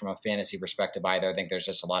too much from a fantasy perspective either. I think there's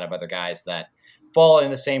just a lot of other guys that fall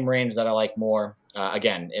in the same range that I like more.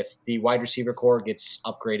 Again, if the wide receiver core gets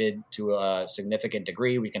upgraded to a significant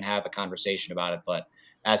degree, we can have a conversation about it. But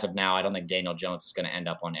as of now, I don't think Daniel Jones is going to end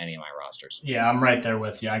up on any of my rosters. Yeah, I'm right there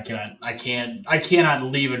with you. I cannot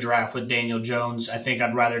leave a draft with Daniel Jones. I think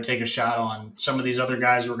I'd rather take a shot on some of these other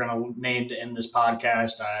guys we're going to name to end this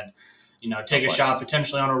podcast. take a shot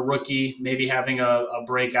potentially on a rookie, maybe having a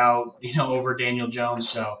breakout, over Daniel Jones.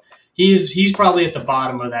 So he's probably at the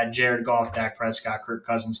bottom of that Jared Goff, Dak Prescott, Kirk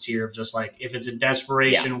Cousins tier of just like, if it's a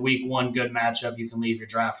desperation week one good matchup, you can leave your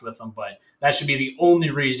draft with them. But that should be the only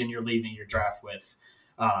reason you're leaving your draft with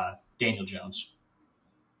Daniel Jones.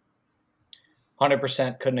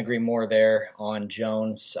 100% couldn't agree more there on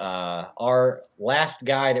Jones. Our last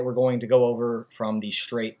guy that we're going to go over from the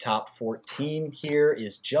straight top 14 here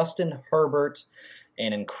is Justin Herbert.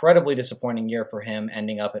 An incredibly disappointing year for him,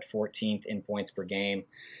 ending up at 14th in points per game.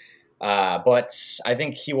 But I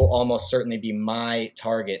think he will almost certainly be my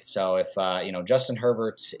target. So if, Justin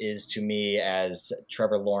Herbert is to me as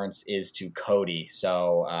Trevor Lawrence is to Cody.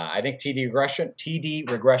 So I think TD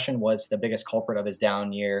regression was the biggest culprit of his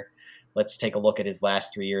down year. Let's take a look at his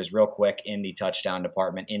last 3 years real quick in the touchdown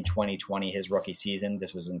department. In 2020, his rookie season,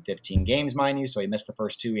 this was in 15 games, mind you, so he missed the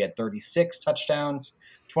first two. He had 36 touchdowns.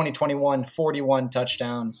 2021, 41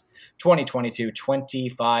 touchdowns. 2022,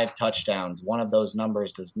 25 touchdowns. One of those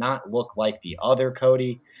numbers does not look like the other,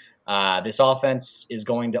 Cody. This offense is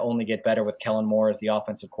going to only get better with Kellen Moore as the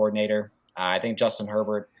offensive coordinator. I think Justin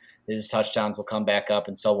Herbert, his touchdowns will come back up,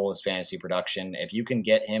 and so will his fantasy production. If you can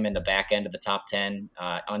get him in the back end of the top 10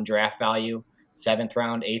 on draft value, 7th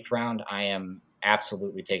round, 8th round, I am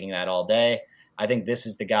absolutely taking that all day. I think this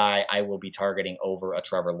is the guy I will be targeting over a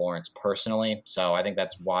Trevor Lawrence personally. So I think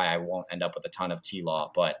that's why I won't end up with a ton of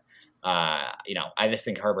T-Law. But, I just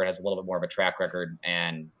think Herbert has a little bit more of a track record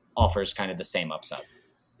and offers kind of the same upside.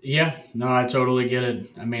 Yeah, no, I totally get it.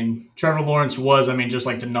 I mean, Trevor Lawrence was, just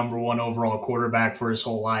like the number one overall quarterback for his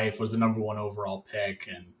whole life, was the number one overall pick,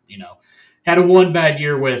 and, had a one bad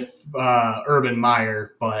year with Urban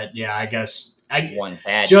Meyer, but yeah, I guess. One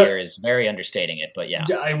bad year is very understating it, but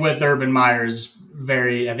yeah. With Urban Meyer's a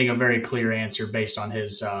very clear answer based on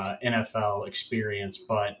his NFL experience,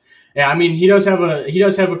 but yeah, he does have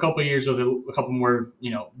a couple of years with a couple more,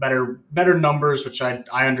 better numbers, which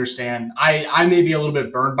I understand. I may be a little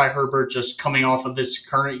bit burned by Herbert just coming off of this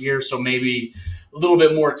current year, so maybe a little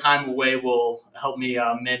bit more time away will help me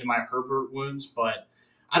mend my Herbert wounds, but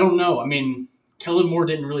I don't know. Kellen Moore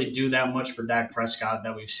didn't really do that much for Dak Prescott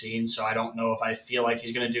that we've seen, so I don't know if I feel like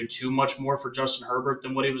he's going to do too much more for Justin Herbert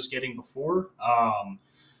than what he was getting before.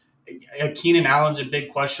 Keenan Allen's a big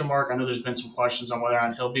question mark. I know there's been some questions on whether or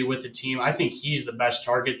not he'll be with the team. I think he's the best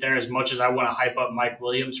target there, as much as I want to hype up Mike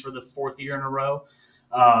Williams for the 4th year in a row.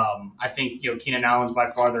 I think Keenan Allen's by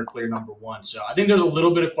far their clear number one. So I think there's a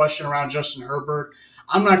little bit of question around Justin Herbert.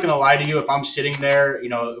 I'm not going to lie to you. If I'm sitting there,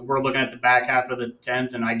 we're looking at the back half of the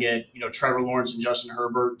 10th and I get, Trevor Lawrence and Justin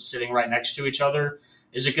Herbert sitting right next to each other,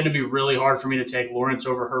 is it going to be really hard for me to take Lawrence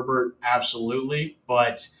over Herbert? Absolutely.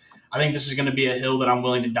 But I think this is going to be a hill that I'm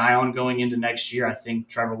willing to die on going into next year. I think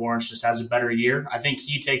Trevor Lawrence just has a better year. I think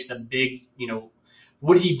he takes the big,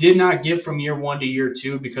 what he did not get from year 1 to year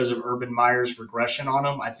 2 because of Urban Meyer's regression on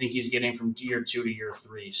him, I think he's getting from year 2 to year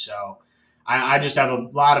 3. So I just have a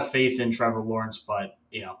lot of faith in Trevor Lawrence, but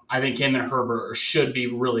I think him and Herbert should be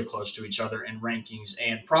really close to each other in rankings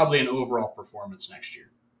and probably an overall performance next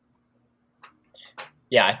year.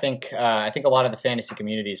 Yeah, I think a lot of the fantasy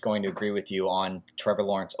community is going to agree with you on Trevor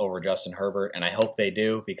Lawrence over Justin Herbert, and I hope they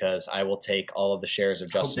do, because I will take all of the shares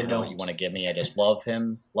of Justin Herbert you want to give me. I just love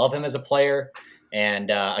him as a player,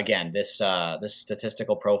 and again, this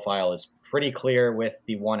statistical profile is pretty clear, with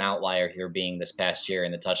the one outlier here being this past year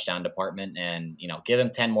in the touchdown department. And give him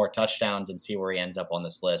 10 more touchdowns and see where he ends up on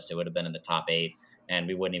this list. It would have been in the top 8, and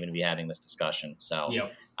we wouldn't even be having this discussion. So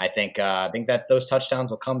yep. I think that those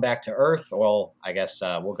touchdowns will come back to earth. Well, I guess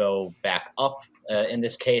we'll go back up. In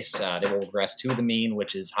this case, they will regress to the mean,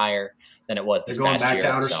 which is higher than it was this past year. They're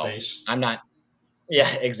going back to outer space. I'm not. Yeah,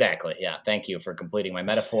 exactly. Yeah, thank you for completing my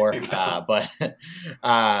metaphor. But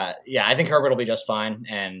I think Herbert will be just fine.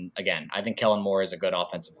 And again, I think Kellen Moore is a good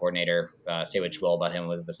offensive coordinator. Say what you will about him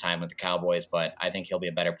with his time with the Cowboys, but I think he'll be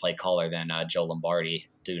a better play caller than Joe Lombardi.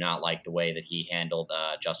 Do not like the way that he handled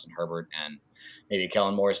Justin Herbert, and maybe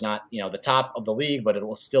Kellen Moore is not the top of the league, but it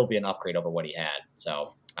will still be an upgrade over what he had.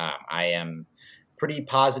 So I am pretty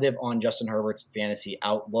positive on Justin Herbert's fantasy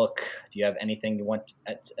outlook. Do you have anything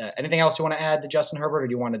anything else you want to add to Justin Herbert, or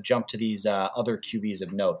do you want to jump to these other QBs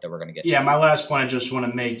of note that we're going to get to? Yeah, my last point I just want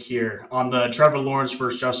to make here on the Trevor Lawrence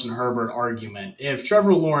versus Justin Herbert argument. If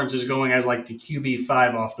Trevor Lawrence is going as like the QB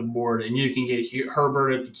 5 off the board, and you can get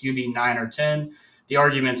Herbert at the QB 9 or 10, the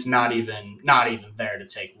argument's not even there to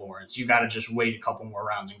take Lawrence. You got to just wait a couple more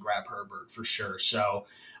rounds and grab Herbert for sure. So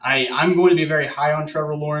I'm going to be very high on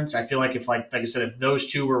Trevor Lawrence. I feel like if like I said, if those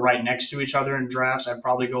two were right next to each other in drafts, I'd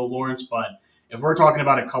probably go Lawrence. But if we're talking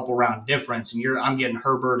about a couple round difference, and I'm getting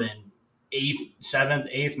Herbert in seventh,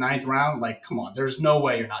 eighth, ninth round. Like, come on, there's no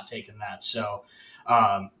way you're not taking that. So,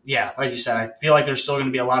 like you said, I feel like there's still going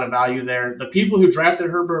to be a lot of value there. The people who drafted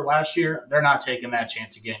Herbert last year, they're not taking that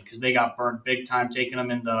chance again because they got burned big time taking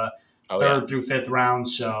him in the third through fifth round.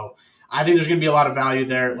 So I think there's going to be a lot of value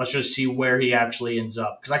there. Let's just see where he actually ends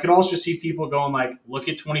up. Because I could also see people going like, look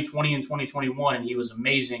at 2020 and 2021, and he was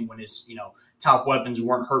amazing when his top weapons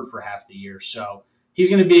weren't hurt for half the year. So he's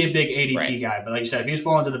going to be a big ADP guy. But like you said, if he's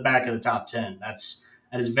falling to the back of the top 10, that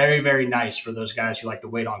is very, very nice for those guys who like to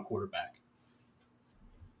wait on quarterback.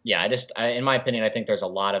 Yeah, in my opinion, I think there's a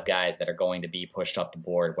lot of guys that are going to be pushed up the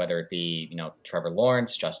board, whether it be, Trevor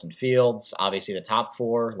Lawrence, Justin Fields, obviously the top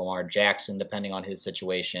four, Lamar Jackson, depending on his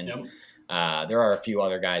situation. Yep. There are a few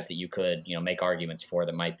other guys that you could, make arguments for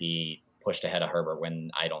that might be pushed ahead of Herbert when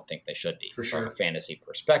I don't think they should be from a fantasy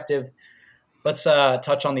perspective. Let's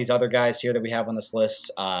touch on these other guys here that we have on this list.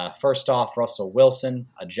 First off, Russell Wilson,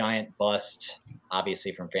 a giant bust,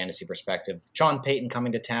 obviously from fantasy perspective. Sean Payton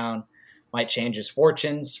coming to town might change his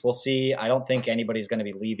fortunes. We'll see. I don't think anybody's going to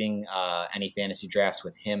be leaving any fantasy drafts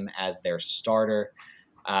with him as their starter.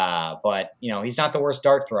 But, he's not the worst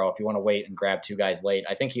dart throw if you want to wait and grab two guys late.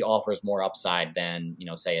 I think he offers more upside than,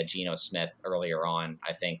 say, a Geno Smith earlier on.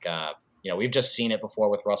 I think, we've just seen it before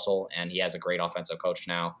with Russell, and he has a great offensive coach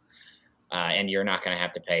now. And you're not going to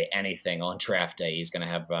have to pay anything on draft day. He's going to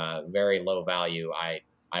have very low value,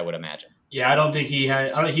 I would imagine. Yeah, I don't think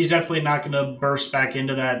he's definitely not going to burst back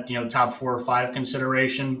into that, top 4 or 5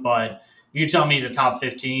 consideration. But if you tell me he's a top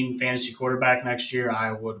 15 fantasy quarterback next year,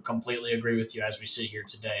 I would completely agree with you as we sit here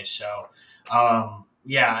today. So,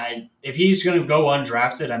 if he's going to go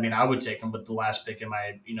undrafted, I would take him with the last pick in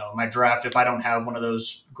my draft if I don't have one of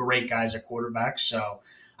those great guys at quarterback. So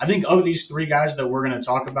I think of these 3 guys that we're going to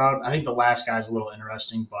talk about, I think the last guy's a little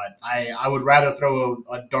interesting, but I would rather throw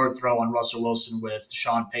a dart throw on Russell Wilson with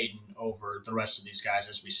Sean Payton over the rest of these guys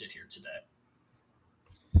as we sit here today.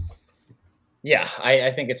 Yeah, I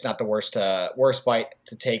think it's not the worst bite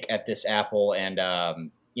to take at this apple, and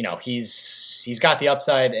he's got the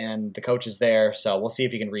upside, and the coach is there, so we'll see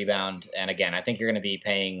if he can rebound. And again, I think you're going to be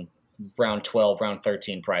paying round 12, round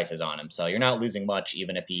 13 prices on him, so you're not losing much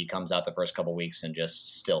even if he comes out the first couple weeks and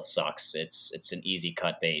just still sucks. It's an easy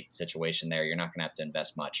cut bait situation there. You're not going to have to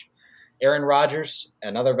invest much. Aaron Rodgers,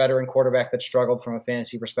 another veteran quarterback that struggled from a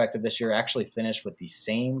fantasy perspective this year, actually finished with the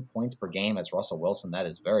same points per game as Russell Wilson. That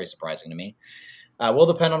is very surprising to me. Will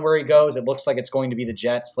depend on where he goes. It looks like it's going to be the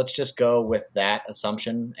Jets. Let's just go with that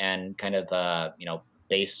assumption and kind of,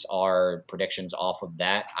 base our predictions off of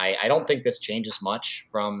that. I don't think this changes much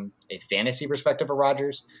from a fantasy perspective for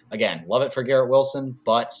Rodgers. Again, love it for Garrett Wilson,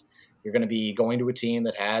 but you're going to be going to a team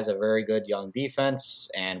that has a very good young defense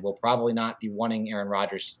and will probably not be wanting Aaron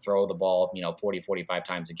Rodgers to throw the ball, 40, 45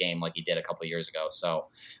 times a game like he did a couple of years ago. So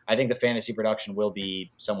I think the fantasy production will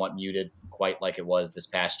be somewhat muted, quite like it was this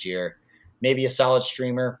past year. Maybe a solid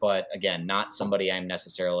streamer, but again, not somebody I'm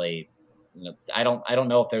necessarily, I don't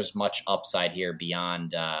know if there's much upside here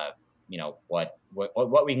beyond,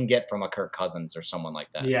 what we can get from a Kirk Cousins or someone like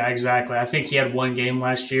that. Yeah, exactly. I think he had one game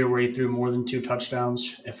last year where he threw more than 2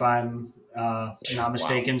 touchdowns, if I'm not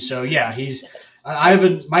mistaken. Wow. So yeah,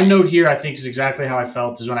 my note here, I think, is exactly how I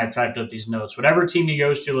felt is when I typed up these notes. Whatever team he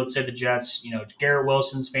goes to, let's say the Jets, Garrett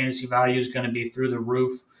Wilson's fantasy value is going to be through the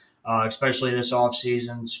roof, especially this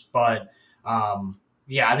offseason. But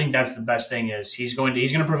I think that's the best thing is he's going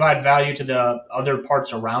to provide value to the other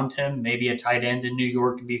parts around him. Maybe a tight end in New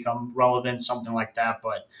York can become relevant, something like that.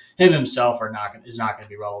 But him himself is not going to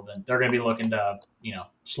be relevant. They're going to be looking to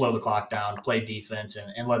slow the clock down, play defense,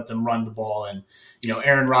 and let them run the ball. And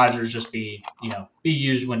Aaron Rodgers just be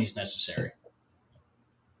used when he's necessary.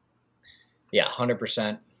 Yeah,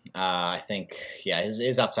 100%. I think,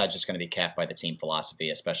 his upside is just going to be capped by the team philosophy,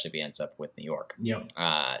 especially if he ends up with New York. Yep.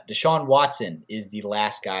 Deshaun Watson is the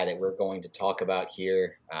last guy that we're going to talk about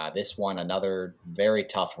here. This one, another very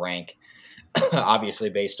tough rank, obviously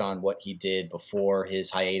based on what he did before his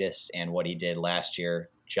hiatus and what he did last year.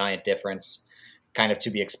 Giant difference, kind of to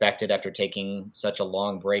be expected after taking such a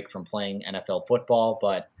long break from playing NFL football,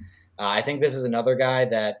 but I think this is another guy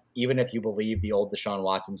that even if you believe the old Deshaun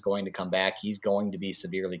Watson's going to come back, he's going to be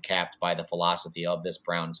severely capped by the philosophy of this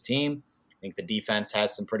Browns team. I think the defense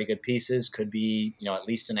has some pretty good pieces, could be, at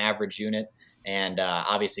least an average unit. And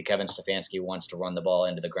obviously Kevin Stefanski wants to run the ball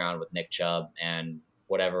into the ground with Nick Chubb, and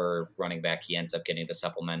whatever running back he ends up getting to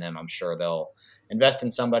supplement him, I'm sure they'll invest in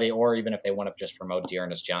somebody, or even if they want to just promote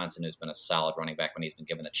Dearness Johnson, who's been a solid running back when he's been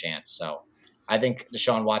given the chance. So I think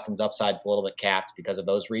Deshaun Watson's upside is a little bit capped because of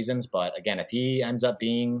those reasons. But again, if he ends up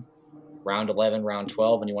being round 11, round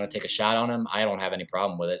 12, and you want to take a shot on him, I don't have any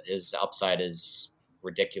problem with it. His upside is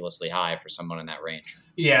ridiculously high for someone in that range.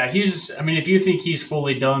 Yeah, if you think he's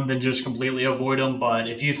fully done, then just completely avoid him. But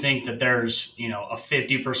if you think that there's, a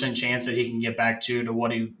 50% chance that he can get back to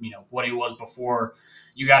what he was before,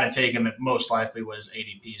 you got to take him at most likely what his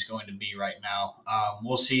ADP is going to be right now.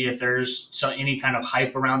 We'll see if there's any kind of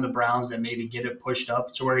hype around the Browns that maybe get it pushed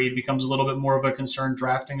up to where he becomes a little bit more of a concern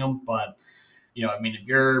drafting him. But, if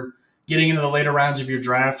you're getting into the later rounds of your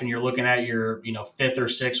draft and you're looking at your, fifth or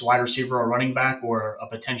sixth wide receiver or running back or a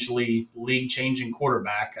potentially league-changing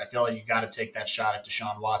quarterback, I feel like you got to take that shot at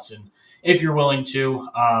Deshaun Watson if you're willing to.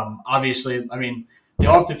 Obviously, the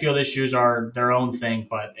off-the-field issues are their own thing,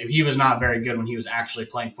 but he was not very good when he was actually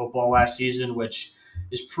playing football last season, which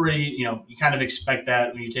is pretty, you kind of expect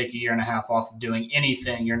that when you take a year and a half off of doing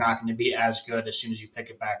anything, you're not going to be as good as soon as you pick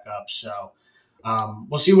it back up. So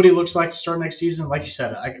we'll see what he looks like to start next season. Like you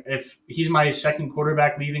said, if he's my second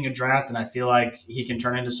quarterback leaving a draft and I feel like he can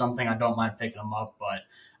turn into something, I don't mind picking him up, but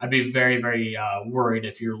I'd be very, very worried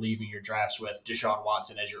if you're leaving your drafts with Deshaun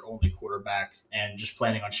Watson as your only quarterback and just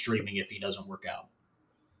planning on streaming if he doesn't work out.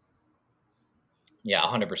 Yeah,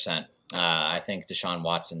 100%. I think Deshaun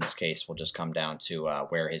Watson's case will just come down to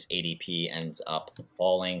where his ADP ends up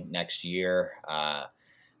falling next year.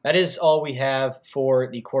 That is all we have for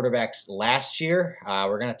the quarterbacks last year.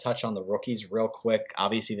 We're going to touch on the rookies real quick.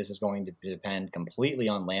 Obviously, this is going to depend completely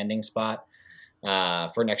on landing spot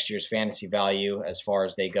for next year's fantasy value as far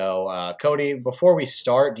as they go. Cody, before we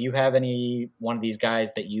start, do you have any one of these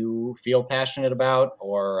guys that you feel passionate about?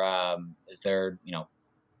 Or is there,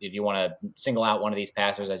 do you want to single out one of these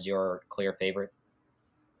passers as your clear favorite?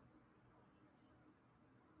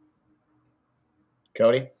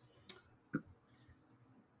 Cody?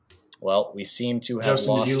 Well, we seem to have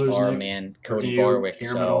lost our man, Cody Barwick,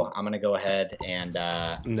 so I'm going to go ahead and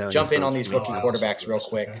jump in on these rookie quarterbacks real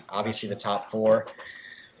quick. Okay. Obviously, the top four.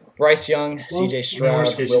 Bryce Young, CJ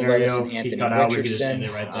Stroud, Will Levis, and Anthony Richardson.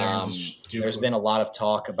 There's been a lot of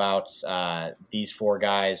talk about these four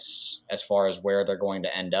guys as far as where they're going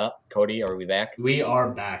to end up. Cody, are we back? We are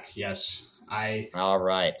back, yes. All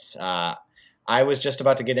right. I was just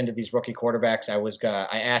about to get into these rookie quarterbacks.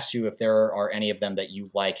 I asked you if there are any of them that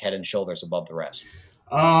you like head and shoulders above the rest.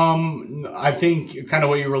 I think kind of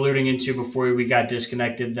what you were alluding into before we got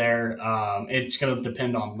disconnected there. It's going to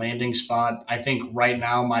depend on landing spot. I think right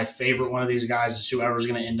now my favorite one of these guys is whoever's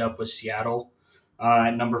going to end up with Seattle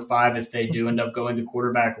at number 5. If they do end up going the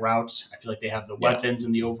quarterback routes, I feel like they have the weapons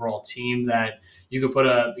and the overall team that you could put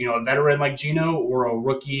a veteran like Geno or a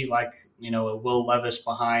rookie like, a Will Levis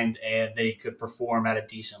behind, and they could perform at a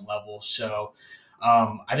decent level. So,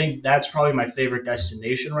 I think that's probably my favorite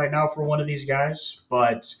destination right now for one of these guys.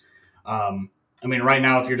 But, right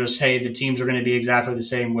now, if you're just, hey, the teams are going to be exactly the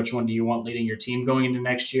same, which one do you want leading your team going into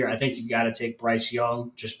next year? I think you got to take Bryce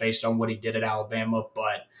Young just based on what he did at Alabama.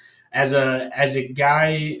 But as a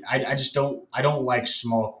guy, I don't like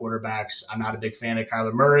small quarterbacks. I'm not a big fan of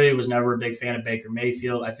Kyler Murray. Was never a big fan of Baker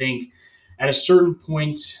Mayfield. I think at a certain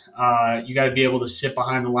point, you got to be able to sit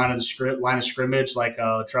behind the line of scrimmage, like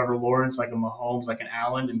Trevor Lawrence, like a Mahomes, like an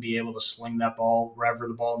Allen, and be able to sling that ball wherever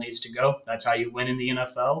the ball needs to go. That's how you win in the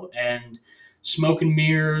NFL. And smoke and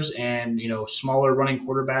mirrors and smaller running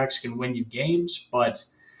quarterbacks can win you games, but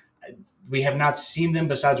we have not seen them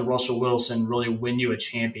besides Russell Wilson really win you a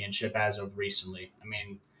championship as of recently.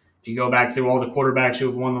 If you go back through all the quarterbacks who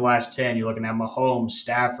have won the last 10, you're looking at Mahomes,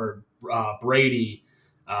 Stafford, Brady.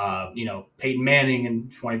 Peyton Manning and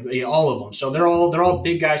 20, all of them. So they're all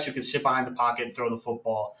big guys who can sit behind the pocket and throw the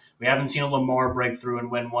football. We haven't seen a Lamar break through and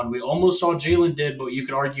win one. We almost saw Jalen did, but you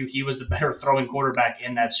could argue he was the better throwing quarterback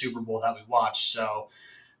in that Super Bowl that we watched. So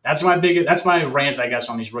that's my rant, I guess,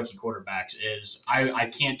 on these rookie quarterbacks is I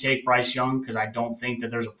can't take Bryce Young because I don't think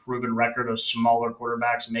that there's a proven record of smaller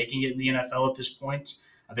quarterbacks making it in the NFL at this point.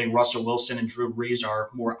 I think Russell Wilson and Drew Brees are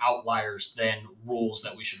more outliers than rules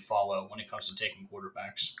that we should follow when it comes to taking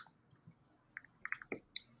quarterbacks.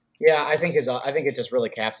 Yeah, I think it just really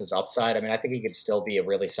caps his upside. I think he could still be a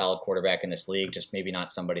really solid quarterback in this league, just maybe not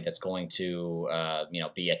somebody that's going to,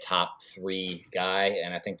 be a top 3 guy.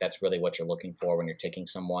 And I think that's really what you're looking for when you're taking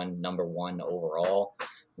someone number 1 overall.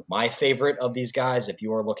 My favorite of these guys, if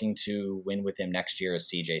you are looking to win with him next year,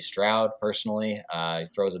 is CJ Stroud, personally. He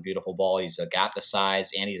throws a beautiful ball. He's got the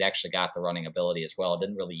size, and he's actually got the running ability as well.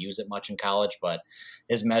 Didn't really use it much in college, but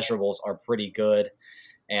his measurables are pretty good.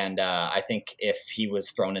 And I think if he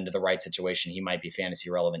was thrown into the right situation, he might be fantasy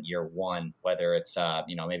relevant year 1, whether it's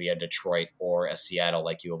maybe a Detroit or a Seattle,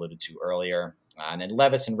 like you alluded to earlier. And then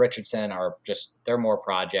Levis and Richardson they're more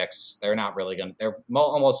projects. They're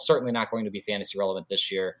almost certainly not going to be fantasy relevant this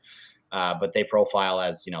year, but they profile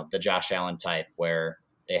as, the Josh Allen type where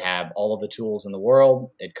They have all of the tools in the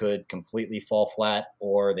world. It could completely fall flat,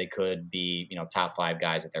 or they could be, top 5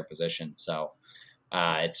 guys at their position. So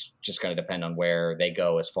it's just going to depend on where they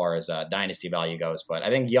go as far as dynasty value goes. But I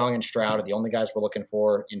think Young and Stroud are the only guys we're looking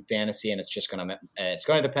for in fantasy, and it's going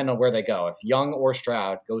to depend on where they go. If Young or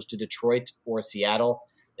Stroud goes to Detroit or Seattle,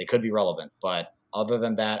 they could be relevant. But other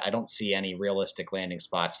than that, I don't see any realistic landing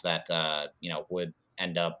spots that would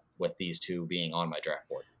end up with these two being on my draft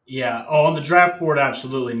board. Yeah. Oh, on the draft board,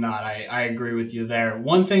 absolutely not. I agree with you there.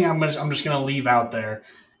 One thing I'm just going to leave out there.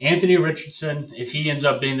 Anthony Richardson, if he ends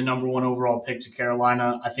up being the number 1 overall pick to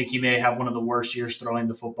Carolina, I think he may have one of the worst years throwing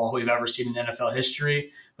the football we've ever seen in NFL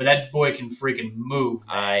history. But that boy can freaking move.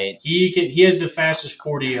 He has the fastest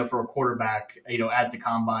 40 for a quarterback, at the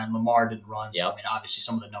combine. Lamar didn't run, so I mean, obviously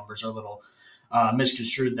some of the numbers are a little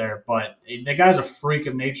misconstrued there. But the guy's a freak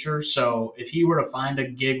of nature. So if he were to find a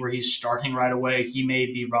gig where he's starting right away, he may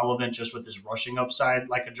be relevant just with his rushing upside,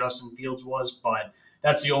 like a Justin Fields was. But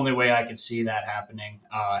that's the only way I could see that happening.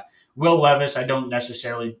 Will Levis, I don't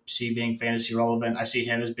necessarily see being fantasy relevant. I see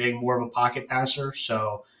him as being more of a pocket passer.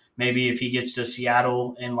 So maybe if he gets to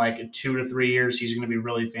Seattle in like 2 to 3 years, he's going to be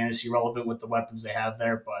really fantasy relevant with the weapons they have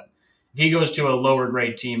there. But if he goes to a lower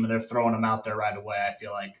grade team and they're throwing him out there right away, I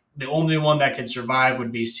feel like the only one that could survive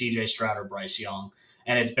would be CJ Stroud or Bryce Young.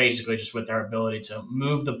 And it's basically just with their ability to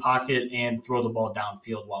move the pocket and throw the ball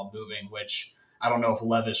downfield while moving, which I don't know if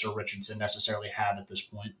Levis or Richardson necessarily have at this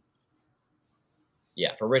point.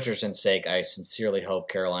 Yeah, for Richardson's sake, I sincerely hope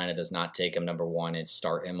Carolina does not take him number 1 and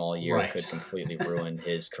start him all year. Right. It could completely ruin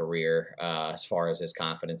his career as far as his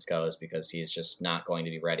confidence goes, because he's just not going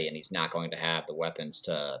to be ready, and he's not going to have the weapons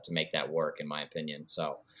to make that work, in my opinion.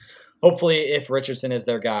 So hopefully if Richardson is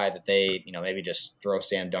their guy, that they maybe just throw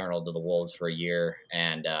Sam Darnold to the Wolves for a year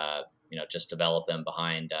and just develop him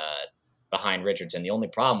behind Richardson. The only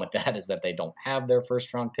problem with that is that they don't have their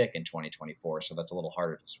first round pick in 2024, so that's a little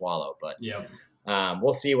harder to swallow. But yeah.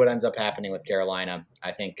 We'll see what ends up happening with Carolina.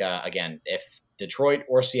 I think, again, if Detroit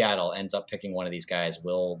or Seattle ends up picking one of these guys,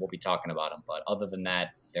 we'll be talking about them. But other than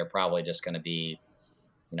that, they're probably just going to be,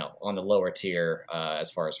 on the lower tier as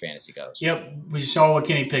far as fantasy goes. Yep. We saw what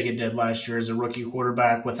Kenny Pickett did last year as a rookie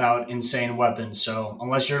quarterback without insane weapons. So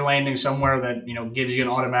unless you're landing somewhere that, gives you an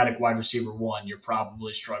automatic wide receiver 1, you're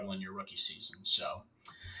probably struggling your rookie season. So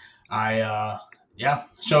yeah.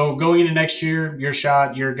 So going into next year, your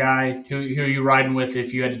shot, your guy, who are you riding with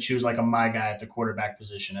if you had to choose like a my guy at the quarterback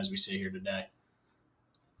position as we sit here today?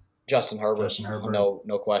 Justin Herbert.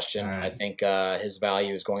 No question. Right. I think his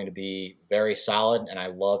value is going to be very solid, and I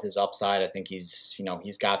love his upside. I think he's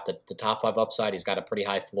got the top 5 upside. He's got a pretty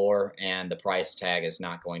high floor, and the price tag is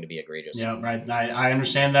not going to be egregious. Yeah, right. I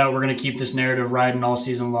understand that. We're going to keep this narrative riding all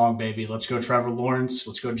season long, baby. Let's go Trevor Lawrence.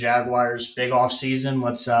 Let's go Jaguars. Big off season.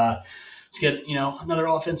 Let's get another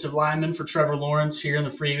offensive lineman for Trevor Lawrence here in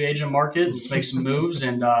the free agent market. Let's make some moves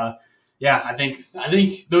and. Yeah, I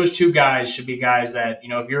think those 2 guys should be guys that,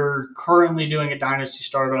 if you're currently doing a dynasty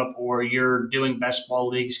startup or you're doing best ball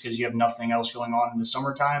leagues because you have nothing else going on in the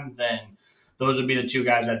summertime, then those would be the 2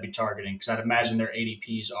 guys I'd be targeting, because I'd imagine their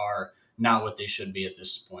ADPs are not what they should be at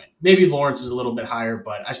this point. Maybe Lawrence is a little bit higher,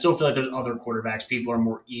 but I still feel like there's other quarterbacks people are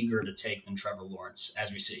more eager to take than Trevor Lawrence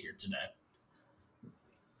as we sit here today.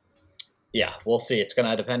 Yeah, we'll see. It's going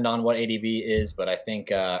to depend on what ADB is, but I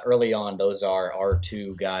think early on, those are our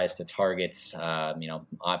 2 guys to target.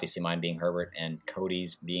 Obviously mine being Herbert and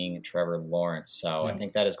Cody's being Trevor Lawrence. So I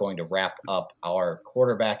think that is going to wrap up our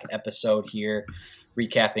quarterback episode here,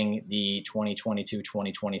 recapping the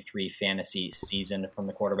 2022-2023 fantasy season from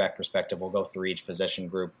the quarterback perspective. We'll go through each position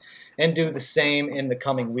group and do the same in the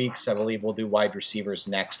coming weeks. I believe we'll do wide receivers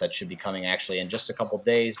next. That should be coming actually in just a couple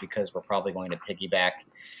days, because we're probably going to piggyback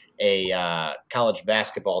a college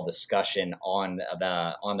basketball discussion on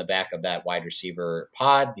the back of that wide receiver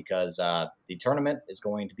pod, because the tournament is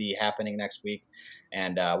going to be happening next week.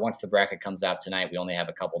 And once the bracket comes out tonight, we only have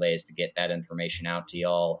a couple days to get that information out to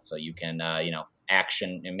y'all, so you can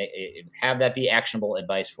action and have that be actionable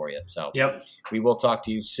advice for you. So yep. We will talk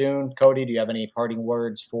to you soon. Cody, do you have any parting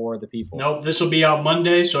words for the people? Nope. This will be out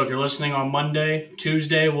Monday. So if you're listening on Monday,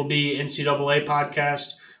 Tuesday will be NCAA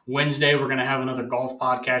podcast. Wednesday, we're going to have another golf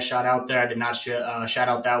podcast shout out there. I did not shout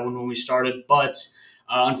out that one when we started, but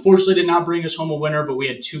unfortunately did not bring us home a winner, but we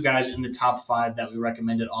had 2 guys in the top 5 that we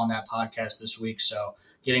recommended on that podcast this week. So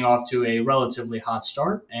getting off to a relatively hot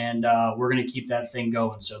start, and we're going to keep that thing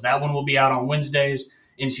going. So that one will be out on Wednesdays.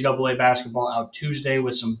 NCAA basketball out Tuesday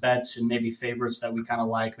with some bets and maybe favorites that we kind of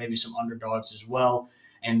like, maybe some underdogs as well.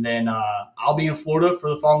 And then I'll be in Florida for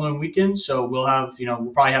the following weekend. So we'll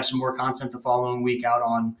probably have some more content the following week out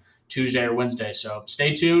on Tuesday or Wednesday. So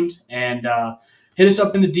stay tuned. And hit us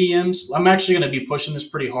up in the DMs. I'm actually going to be pushing this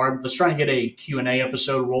pretty hard. Let's try and get a Q&A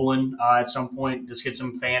episode rolling at some point. Just get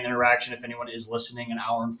some fan interaction if anyone is listening an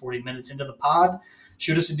hour and 40 minutes into the pod.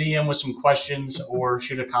 Shoot us a DM with some questions or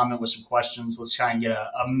shoot a comment with some questions. Let's try and get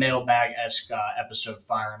a mailbag-esque episode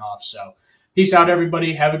firing off. So peace out,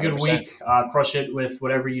 everybody. Have a good 100%. week. Crush it with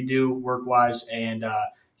whatever you do work-wise, and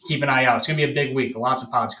keep an eye out. It's going to be a big week. Lots of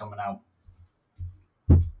pods coming out.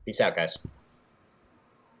 Peace out, guys.